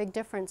makes a big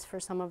difference for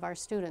some of our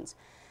students.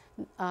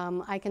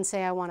 I can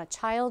say I want a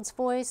child's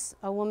voice,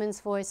 a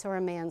woman's voice, or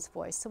a man's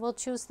voice. So we'll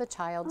choose the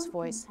child's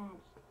voice.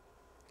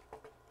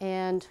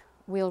 And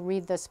we'll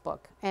read this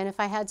book. And if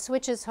I had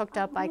switches hooked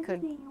up, I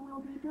could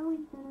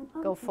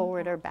go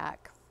forward or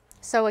back.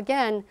 So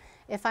again,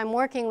 if I'm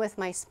working with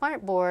my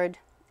smartboard,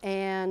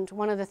 and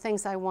one of the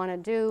things I want to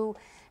do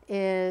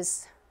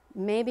is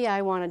maybe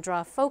I want to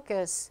draw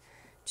focus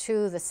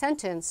to the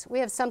sentence. We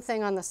have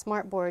something on the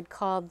smartboard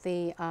called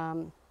the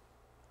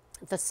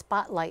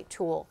spotlight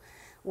tool,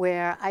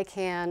 where I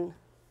can,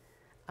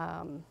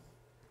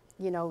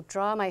 you know,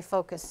 draw my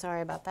focus.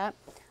 Sorry about that.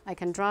 I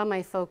can draw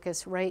my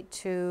focus right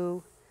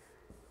to,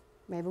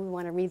 maybe we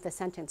want to read the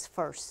sentence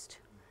first,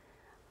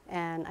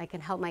 and I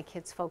can help my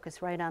kids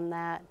focus right on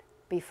that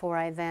before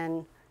I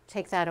then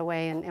take that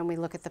away and we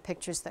look at the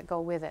pictures that go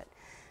with it.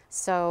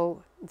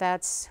 So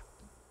that's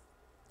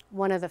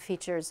one of the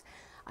features.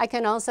 I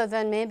can also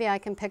then, maybe I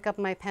can pick up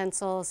my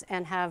pencils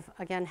and have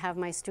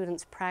my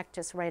students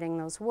practice writing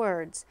those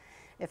words.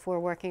 If we're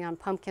working on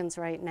pumpkins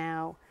right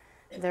now,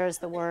 there's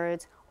the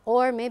words.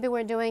 Or maybe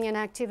we're doing an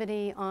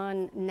activity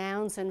on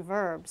nouns and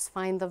verbs.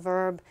 Find the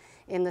verb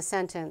in the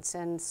sentence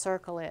and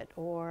circle it,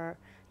 or,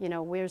 you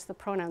know, where's the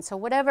pronoun? So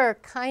whatever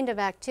kind of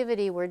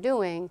activity we're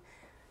doing,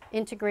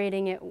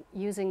 integrating it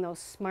using those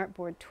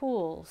smartboard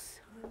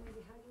tools. How do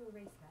you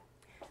erase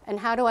that?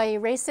 And how do I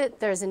erase it?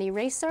 There's an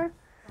eraser.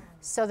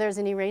 So there's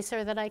an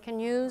eraser that I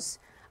can use.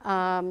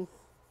 And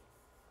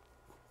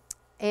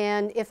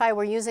if I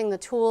were using the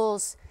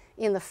tools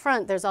in the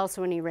front, there's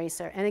also an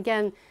eraser. And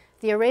again,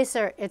 the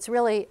eraser, it's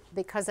really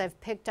because I've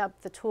picked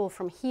up the tool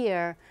from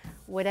here,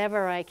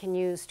 whatever I can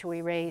use to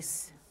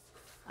erase,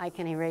 I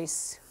can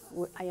erase,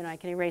 you know, I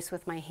can erase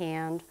with my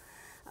hand.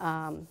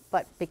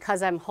 But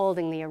because I'm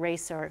holding the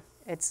eraser,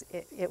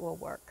 it will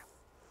work.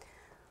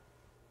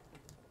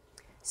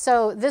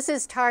 So this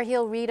is Tar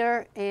Heel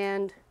Reader,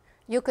 and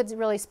you could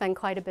really spend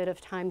quite a bit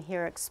of time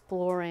here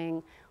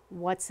exploring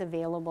what's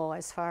available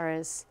as far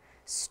as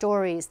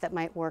stories that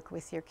might work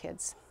with your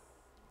kids.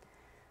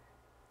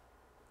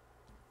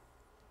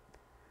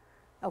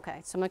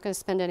 Okay, so I'm not going to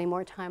spend any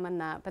more time on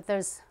that, but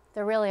there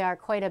really are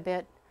quite a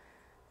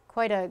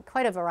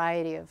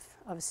variety of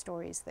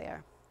stories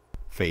there.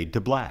 Fade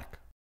to black.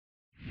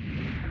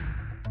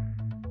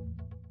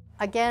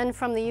 Again,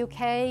 from the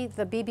UK,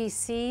 the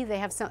BBC, they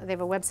have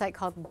a website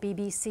called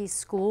BBC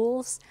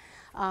Schools,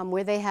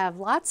 where they have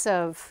lots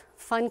of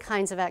fun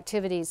kinds of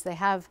activities. They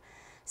have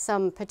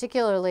some,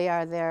 particularly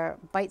are there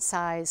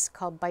bite-size,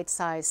 called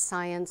bite-size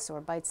science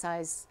or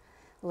bite-size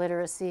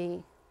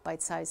literacy,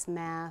 bite-size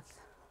math.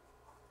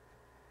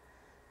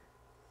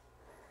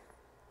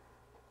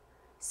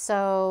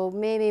 So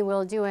maybe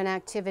we'll do an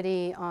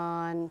activity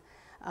on,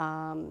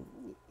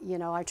 you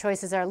know, our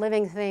choices are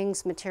living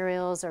things,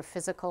 materials, or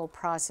physical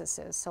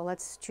processes. So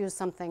let's choose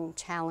something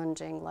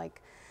challenging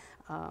like,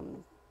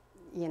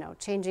 you know,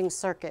 changing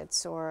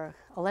circuits or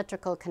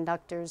electrical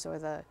conductors or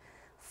the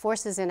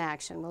forces in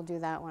action. We'll do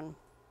that one.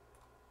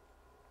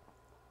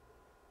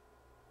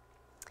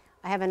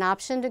 I have an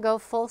option to go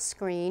full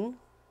screen.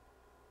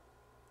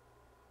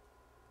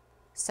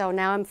 So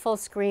now I'm full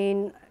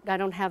screen. I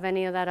don't have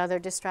any of that other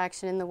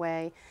distraction in the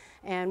way.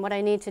 And what I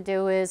need to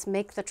do is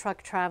make the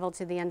truck travel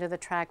to the end of the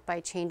track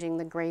by changing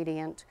the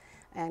gradient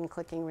and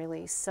clicking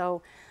release.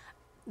 So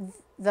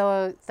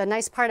the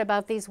nice part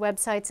about these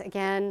websites,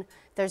 again,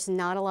 there's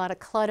not a lot of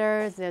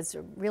clutter. There's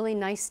a really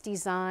nice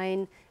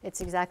design. It's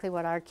exactly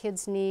what our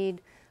kids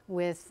need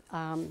with,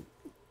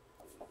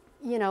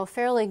 you know,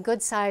 fairly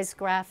good-sized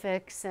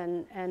graphics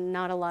and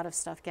not a lot of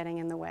stuff getting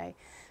in the way.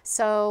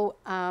 So,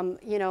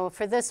 you know,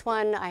 for this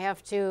one, I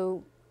have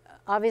to,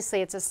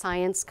 obviously it's a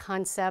science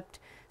concept,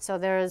 so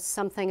there's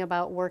something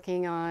about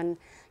working on,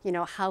 you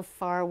know, how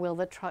far will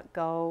the truck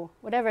go,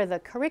 whatever the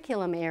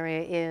curriculum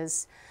area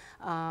is,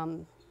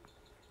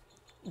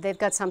 they've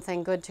got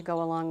something good to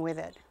go along with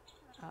it.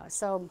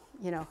 So,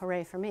 you know,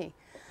 hooray for me.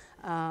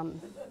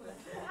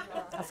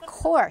 Of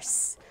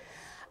course.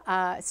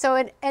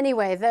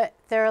 Anyway,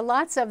 there are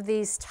lots of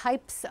these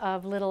types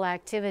of little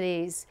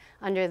activities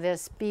under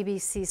this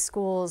BBC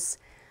Schools.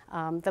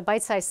 The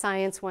bite-sized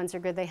science ones are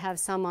good. They have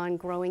some on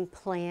growing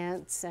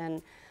plants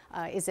and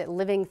is it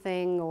living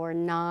thing or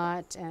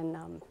not,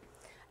 and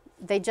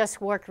they just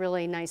work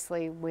really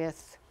nicely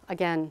with,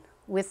 again,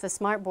 with the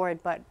smartboard,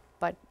 but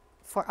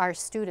for our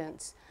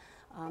students,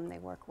 they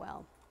work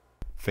well.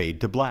 Fade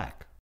to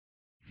black.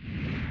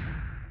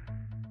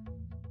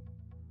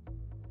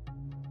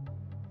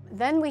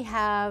 then we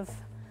have,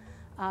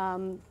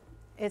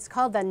 it's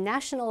called the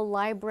National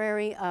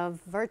Library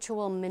of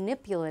Virtual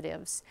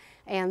Manipulatives.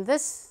 And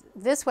this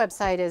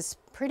website is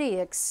pretty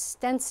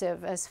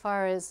extensive as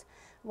far as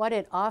what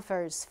it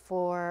offers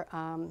for,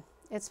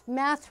 it's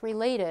math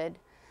related,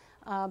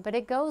 but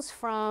it goes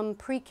from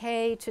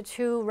pre-K to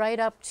 2 right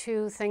up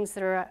to things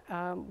that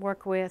are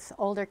work with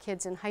older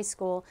kids in high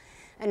school.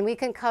 And we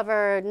can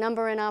cover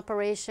number and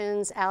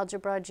operations,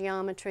 algebra,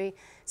 geometry.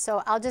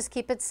 So I'll just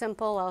keep it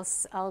simple.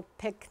 I'll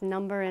pick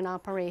number and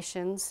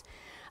operations.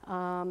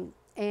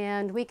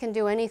 And we can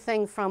do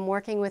anything from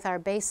working with our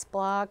base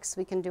blocks.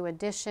 We can do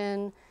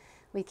addition.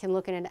 We can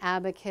look at an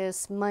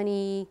abacus,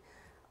 money,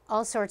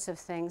 all sorts of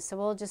things. So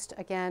we'll just,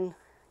 again,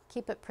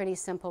 keep it pretty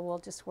simple. We'll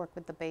just work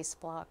with the base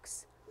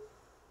blocks.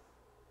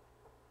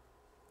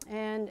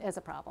 And as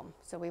a problem,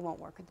 so we won't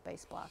work with the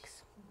base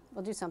blocks.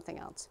 We'll do something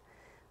else.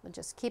 We'll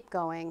just keep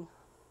going.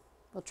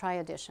 We'll try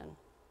addition.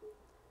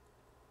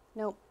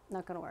 Nope,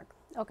 not going to work.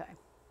 Okay.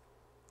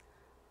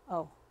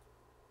 Oh.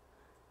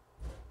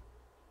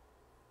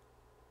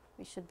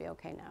 We should be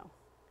okay now.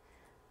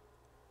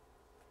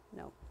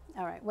 Nope.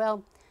 All right,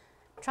 well,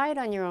 try it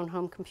on your own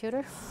home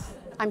computer.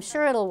 I'm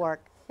sure it'll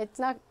work. It's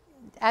not,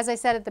 as I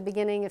said at the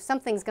beginning, if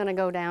something's going to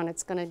go down,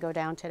 it's going to go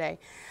down today.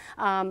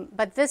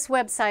 But this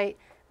website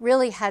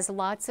really has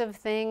lots of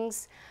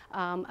things.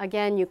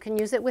 Again, you can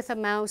use it with a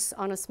mouse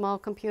on a small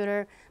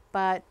computer,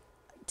 but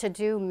to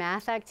do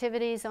math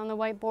activities on the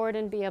whiteboard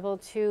and be able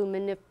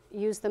to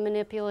use the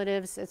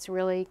manipulatives, it's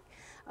really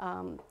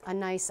a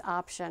nice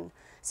option.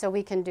 So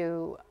we can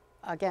do,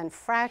 again,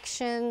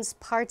 fractions,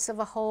 parts of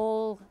a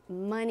whole,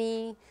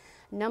 money,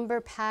 number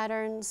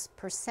patterns,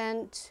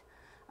 percent.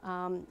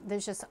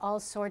 There's just all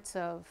sorts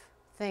of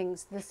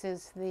things. This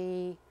is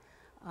the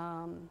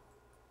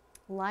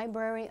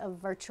Library of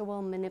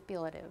Virtual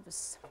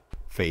Manipulatives.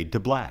 Fade to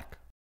black.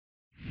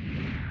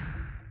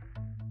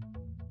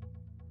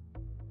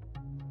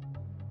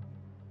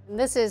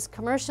 This is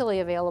commercially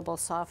available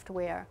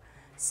software.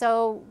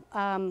 So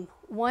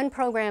one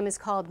program is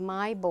called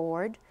My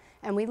Board,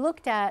 and we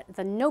looked at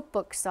the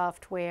notebook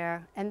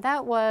software, and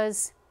that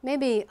was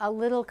maybe a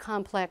little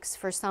complex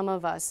for some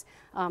of us,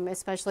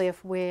 especially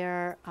if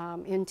we're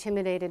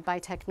intimidated by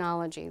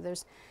technology.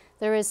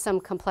 There is some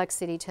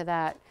complexity to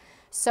that.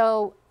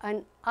 So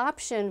an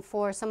option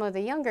for some of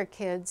the younger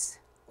kids,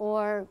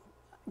 or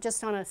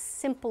just on a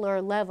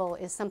simpler level,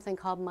 is something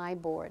called My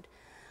Board.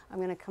 I'm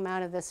going to come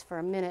out of this for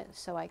a minute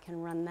so I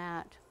can run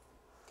that.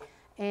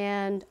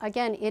 And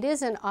again, it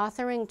is an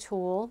authoring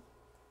tool,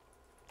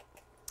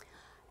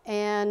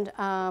 and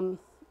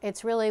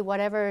it's really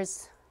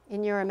whatever's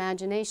in your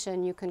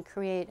imagination, you can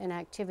create an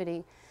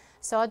activity.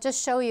 So I'll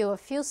just show you a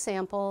few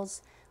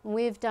samples.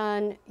 We've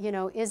done, you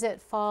know, is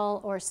it fall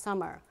or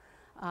summer,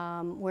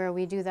 where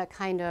we do that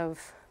kind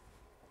of,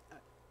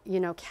 you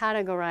know,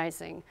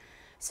 categorizing.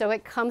 So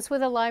it comes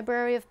with a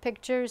library of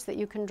pictures that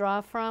you can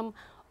draw from,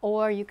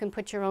 or you can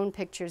put your own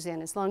pictures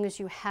in, as long as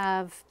you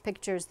have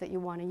pictures that you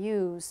want to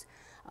use.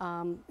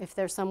 If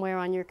they're somewhere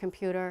on your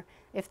computer.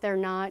 If they're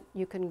not,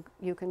 you can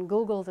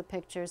Google the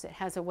pictures. It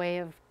has a way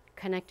of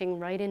connecting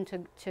right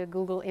into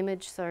Google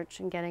image search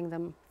and getting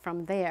them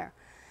from there.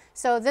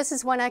 So this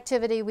is one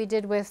activity we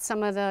did with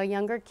some of the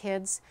younger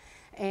kids,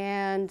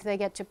 and they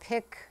get to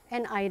pick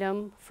an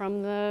item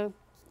from the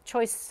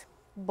choice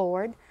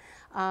board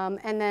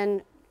and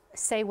then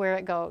say where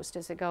it goes.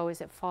 Does it go, is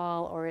it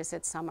fall, or is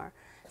it summer?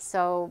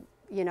 So,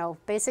 you know,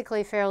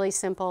 basically fairly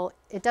simple.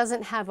 It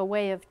doesn't have a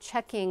way of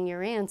checking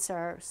your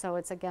answer, so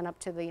it's again up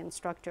to the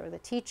instructor or the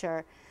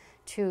teacher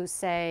to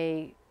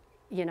say,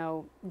 you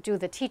know, do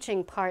the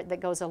teaching part that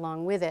goes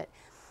along with it.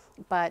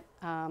 But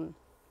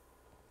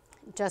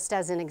just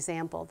as an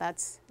example,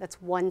 that's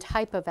one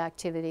type of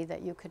activity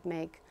that you could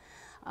make.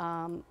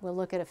 We'll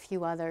look at a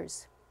few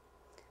others.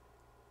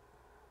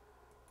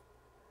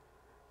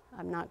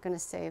 I'm not going to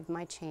save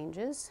my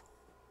changes.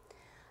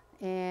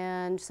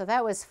 And so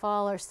that was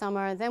fall or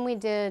summer. Then we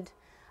did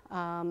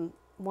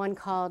one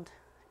called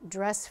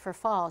Dress for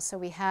Fall. So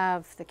we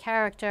have the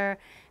character,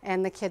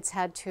 and the kids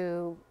had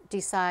to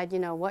decide, you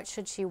know, what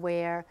should she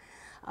wear.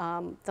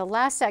 The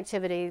last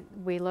activity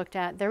we looked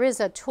at, there is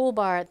a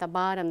toolbar at the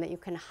bottom that you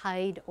can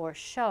hide or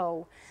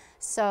show.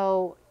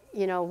 So,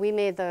 you know, we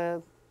made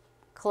the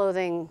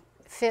clothing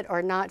fit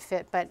or not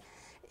fit, but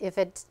if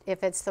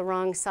it's the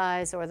wrong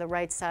size or the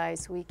right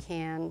size, we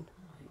can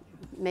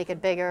make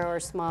it bigger or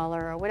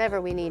smaller or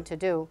whatever we need to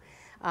do,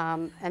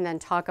 and then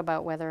talk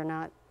about whether or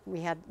not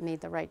we had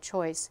made the right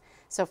choice.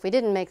 So if we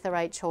didn't make the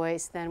right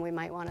choice, then we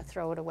might want to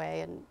throw it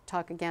away and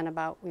talk again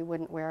about we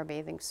wouldn't wear a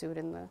bathing suit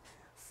in the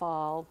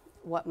fall.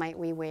 What might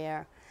we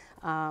wear?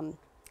 And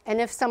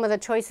if some of the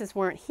choices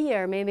weren't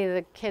here, maybe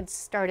the kids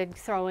started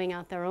throwing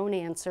out their own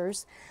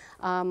answers,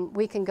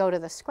 we can go to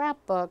the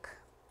scrapbook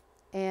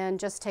and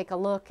just take a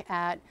look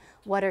at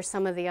what are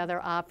some of the other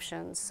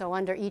options. So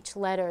under each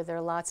letter, there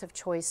are lots of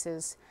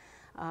choices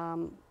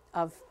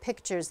of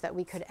pictures that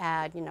we could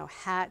add. You know,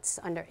 hats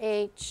under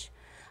H.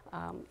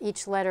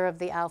 Each letter of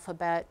the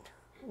alphabet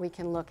we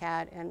can look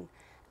at and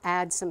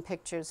add some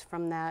pictures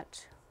from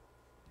that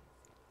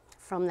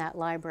from that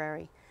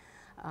library.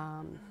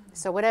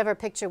 So whatever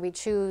picture we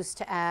choose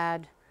to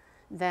add,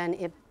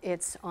 then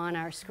it's on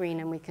our screen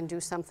and we can do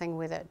something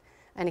with it.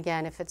 And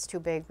again, if it's too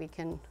big, we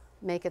can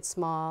make it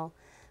small.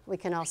 We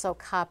can also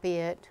copy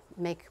it,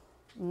 make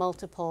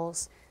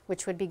multiples,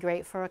 which would be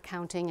great for a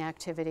counting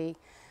activity.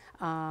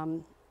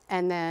 And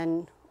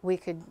then we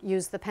could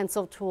use the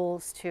pencil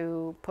tools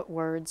to put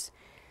words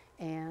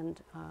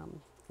and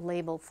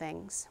label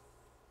things.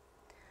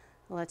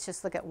 Let's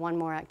just look at one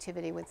more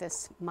activity with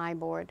this My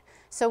Board.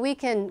 So we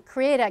can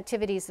create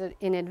activities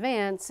in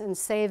advance and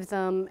save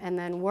them and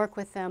then work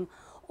with them.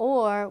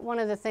 Or one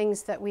of the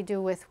things that we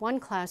do with one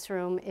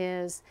classroom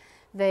is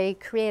they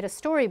create a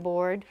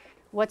storyboard.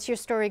 What's your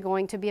story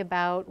going to be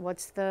about?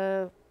 What's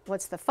the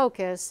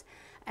focus?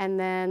 And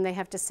then they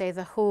have to say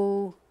the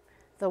who,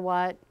 the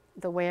what,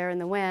 the where,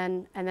 and the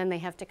when, and then they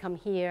have to come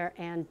here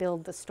and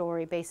build the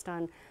story based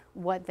on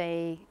what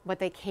they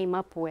came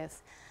up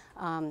with.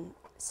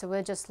 So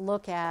we'll just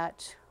look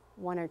at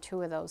one or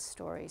two of those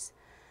stories.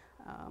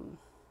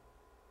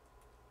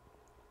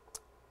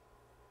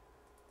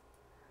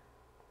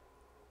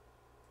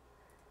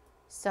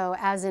 So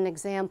as an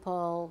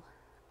example,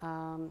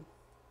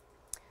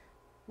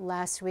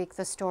 last week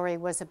the story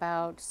was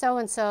about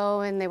so-and-so,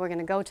 and they were going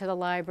to go to the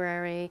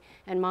library,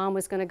 and Mom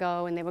was going to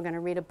go, and they were going to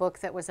read a book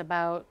that was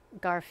about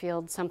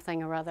Garfield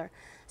something or other.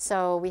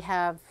 So we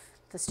have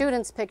the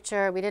student's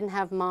picture. We didn't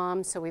have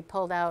Mom, so we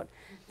pulled out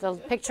the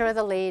picture of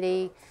the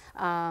lady.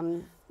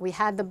 We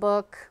had the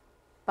book,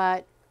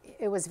 but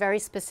it was very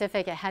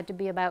specific. It had to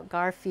be about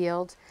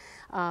Garfield.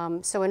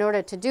 So in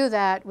order to do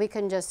that, we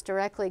can just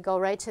directly go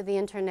right to the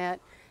internet,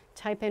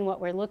 type in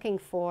what we're looking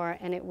for,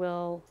 and it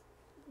will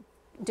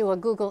do a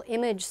Google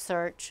image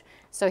search.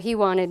 So he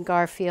wanted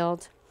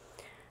Garfield.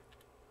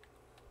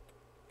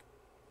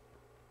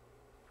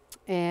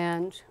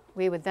 And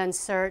we would then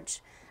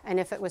search, and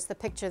if it was the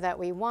picture that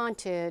we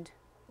wanted,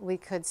 we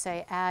could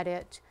say add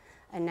it,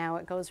 and now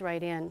it goes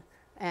right in.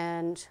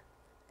 And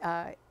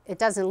it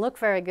doesn't look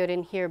very good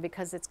in here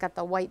because it's got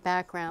the white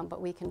background,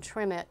 but we can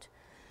trim it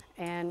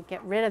and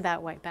get rid of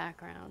that white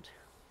background.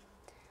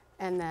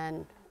 And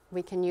then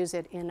we can use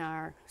it in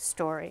our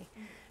story.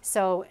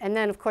 So, and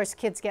then of course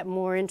kids get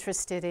more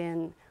interested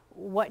in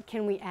what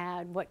can we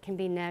add, what can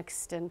be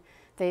next, and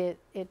it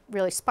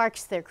really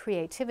sparks their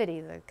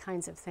creativity, the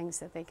kinds of things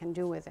that they can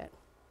do with it.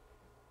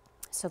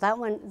 So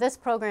this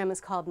program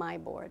is called My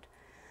Board.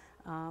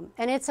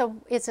 And it's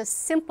a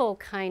simple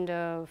kind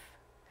of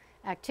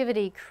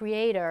activity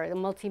creator, the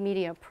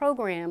multimedia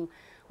program.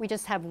 We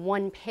just have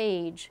one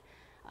page,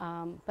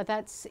 but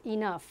that's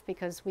enough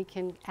because we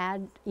can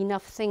add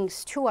enough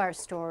things to our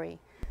story.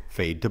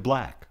 Fade to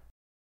black.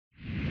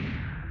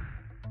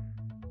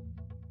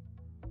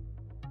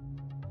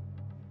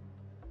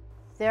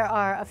 There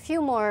are a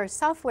few more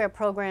software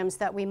programs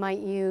that we might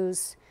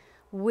use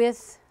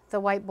with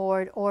the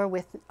whiteboard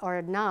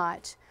or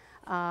not.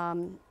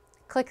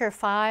 Clicker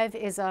 5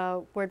 is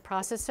a word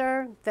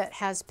processor that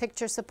has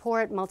picture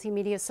support,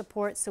 multimedia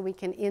support, so we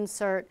can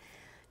insert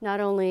not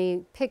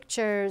only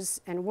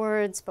pictures and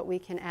words, but we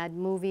can add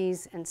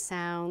movies and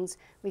sounds.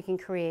 We can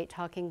create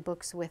talking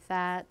books with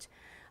that.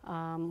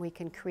 We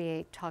can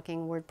create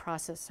talking word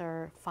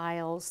processor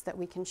files that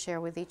we can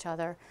share with each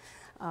other.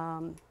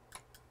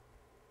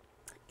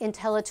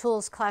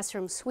 IntelliTools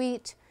Classroom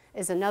Suite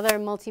is another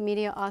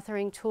multimedia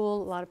authoring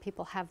tool. A lot of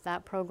people have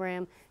that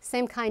program.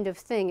 Same kind of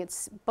thing.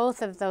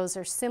 Both of those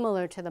are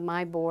similar to the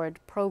My Board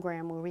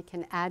program where we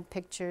can add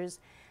pictures,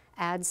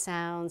 add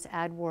sounds,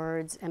 add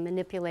words, and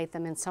manipulate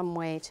them in some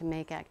way to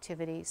make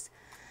activities.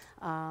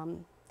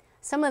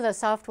 Some of the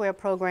software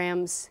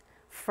programs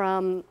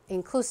from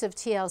Inclusive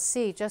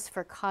TLC, just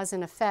for cause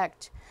and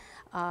effect,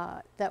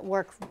 that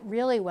work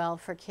really well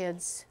for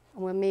kids.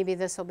 Well, maybe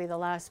this will be the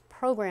last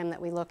program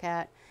that we look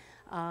at.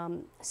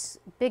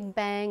 Big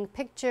Bang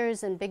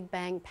Pictures and Big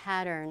Bang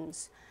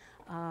Patterns.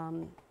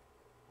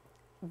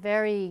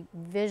 Very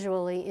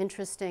visually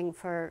interesting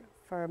for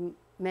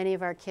many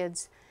of our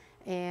kids.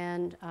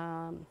 And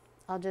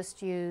I'll just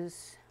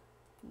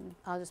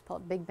pull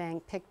up Big Bang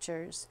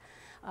Pictures.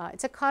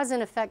 It's a cause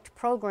and effect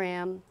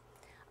program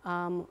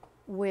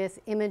with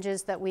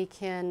images that we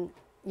can,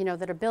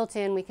 that are built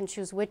in. We can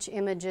choose which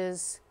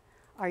images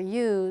are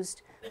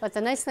used. But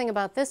the nice thing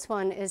about this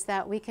one is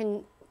that we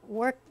can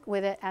work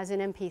with it as an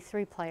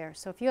MP3 player.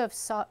 So if you have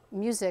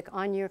music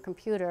on your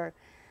computer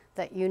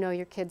that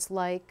your kids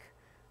like,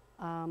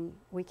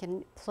 we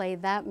can play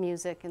that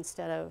music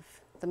instead of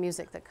the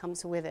music that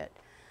comes with it.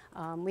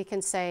 We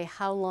can say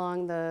how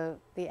long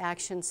the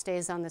action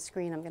stays on the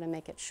screen. I'm going to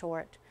make it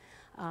short.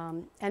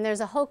 And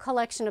there's a whole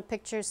collection of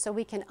pictures, so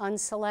we can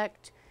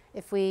unselect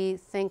if we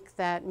think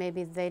that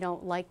maybe they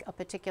don't like a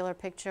particular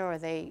picture or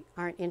they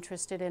aren't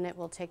interested in it.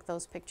 We'll take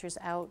those pictures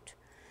out.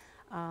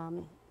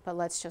 But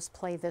let's just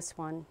play this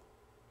one.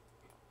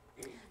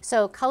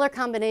 So color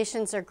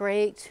combinations are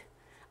great.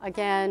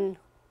 Again,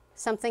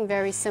 something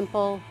very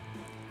simple.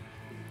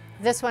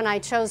 This one I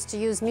chose to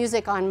use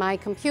music on my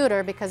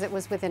computer because it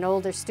was with an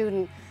older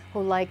student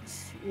who liked,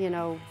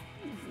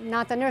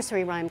 not the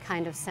nursery rhyme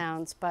kind of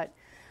sounds, but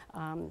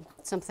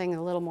something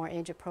a little more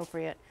age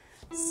appropriate.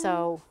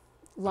 So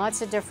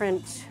lots of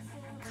different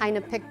kind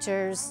of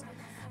pictures.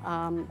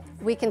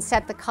 We can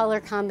set the color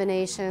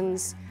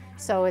combinations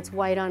so it's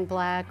white on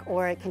black,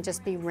 or it can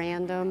just be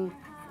random,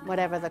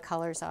 whatever the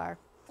colors are.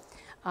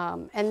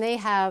 And they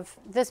have,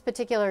 this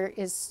particular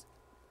is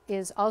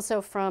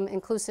also from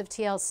Inclusive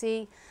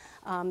TLC.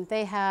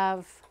 They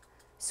have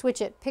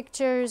Switch It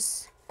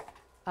Pictures,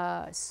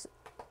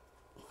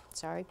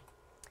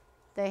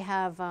 they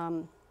have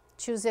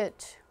Choose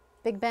It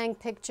Big Bang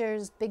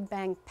Pictures, Big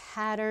Bang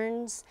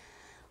Patterns,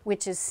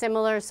 which is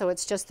similar, so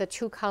it's just the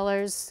two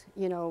colors,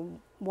 you know,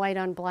 white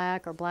on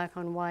black or black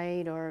on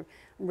white or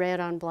red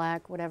on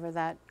black, whatever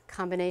that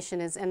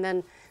combination is. And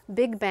then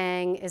Big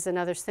Bang is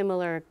another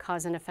similar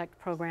cause and effect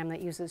program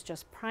that uses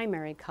just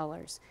primary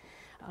colors.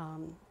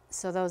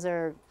 So those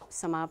are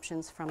some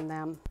options from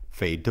them.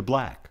 Fade to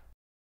black.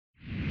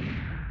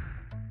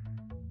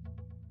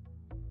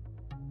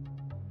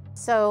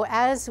 So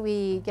as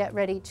we get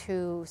ready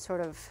to sort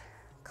of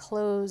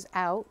close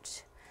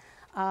out,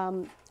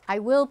 I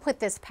will put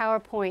this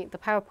PowerPoint, the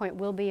PowerPoint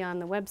will be on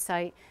the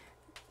website.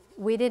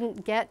 We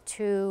didn't get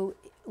to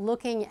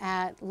looking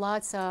at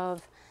lots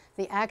of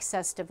the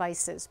access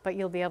devices, but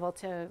you'll be able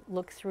to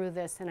look through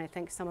this, and I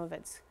think some of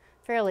it's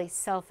fairly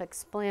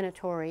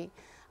self-explanatory.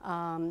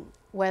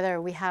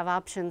 Whether we have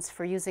options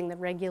for using the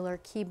regular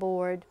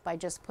keyboard by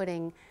just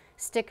putting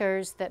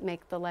stickers that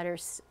make the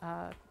letters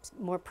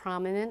more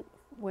prominent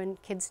when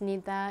kids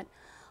need that,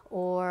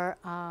 or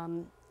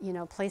you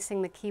know,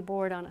 placing the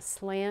keyboard on a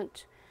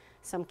slant.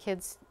 Some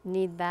kids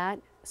need that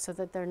so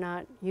that they're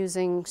not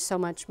using so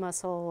much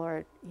muscle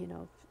or, you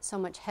know, so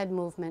much head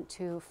movement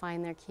to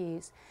find their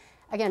keys.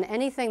 Again,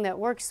 anything that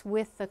works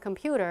with the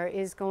computer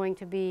is going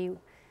to be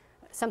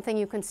something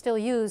you can still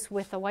use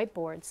with a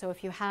whiteboard. So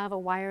if you have a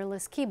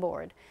wireless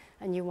keyboard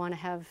and you want to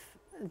have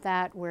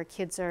that where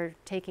kids are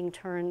taking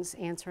turns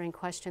answering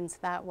questions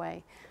that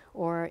way,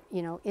 or,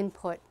 you know,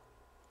 input,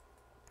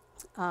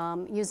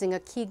 using a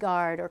key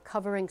guard or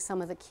covering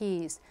some of the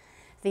keys.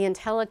 The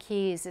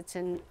IntelliKeys, it's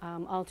an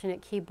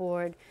alternate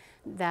keyboard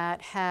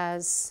that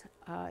has,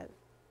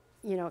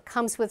 you know, it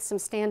comes with some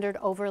standard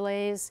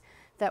overlays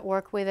that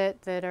work with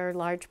it that are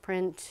large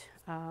print,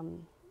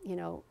 you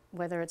know,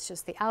 whether it's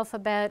just the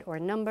alphabet or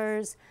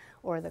numbers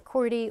or the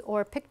QWERTY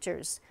or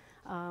pictures.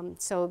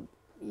 So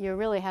you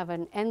really have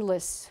an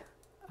endless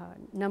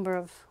number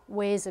of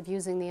ways of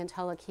using the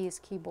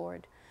IntelliKeys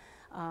keyboard.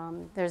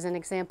 There's an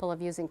example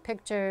of using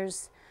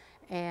pictures,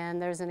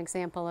 and there's an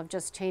example of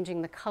just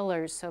changing the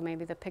colors, so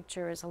maybe the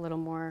picture is a little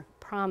more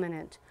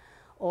prominent,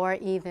 or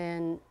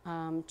even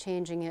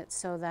changing it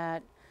so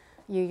that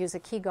you use a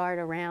key guard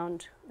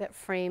around that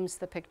frames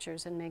the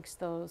pictures and makes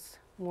those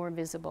more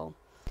visible.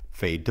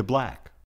 Fade to black.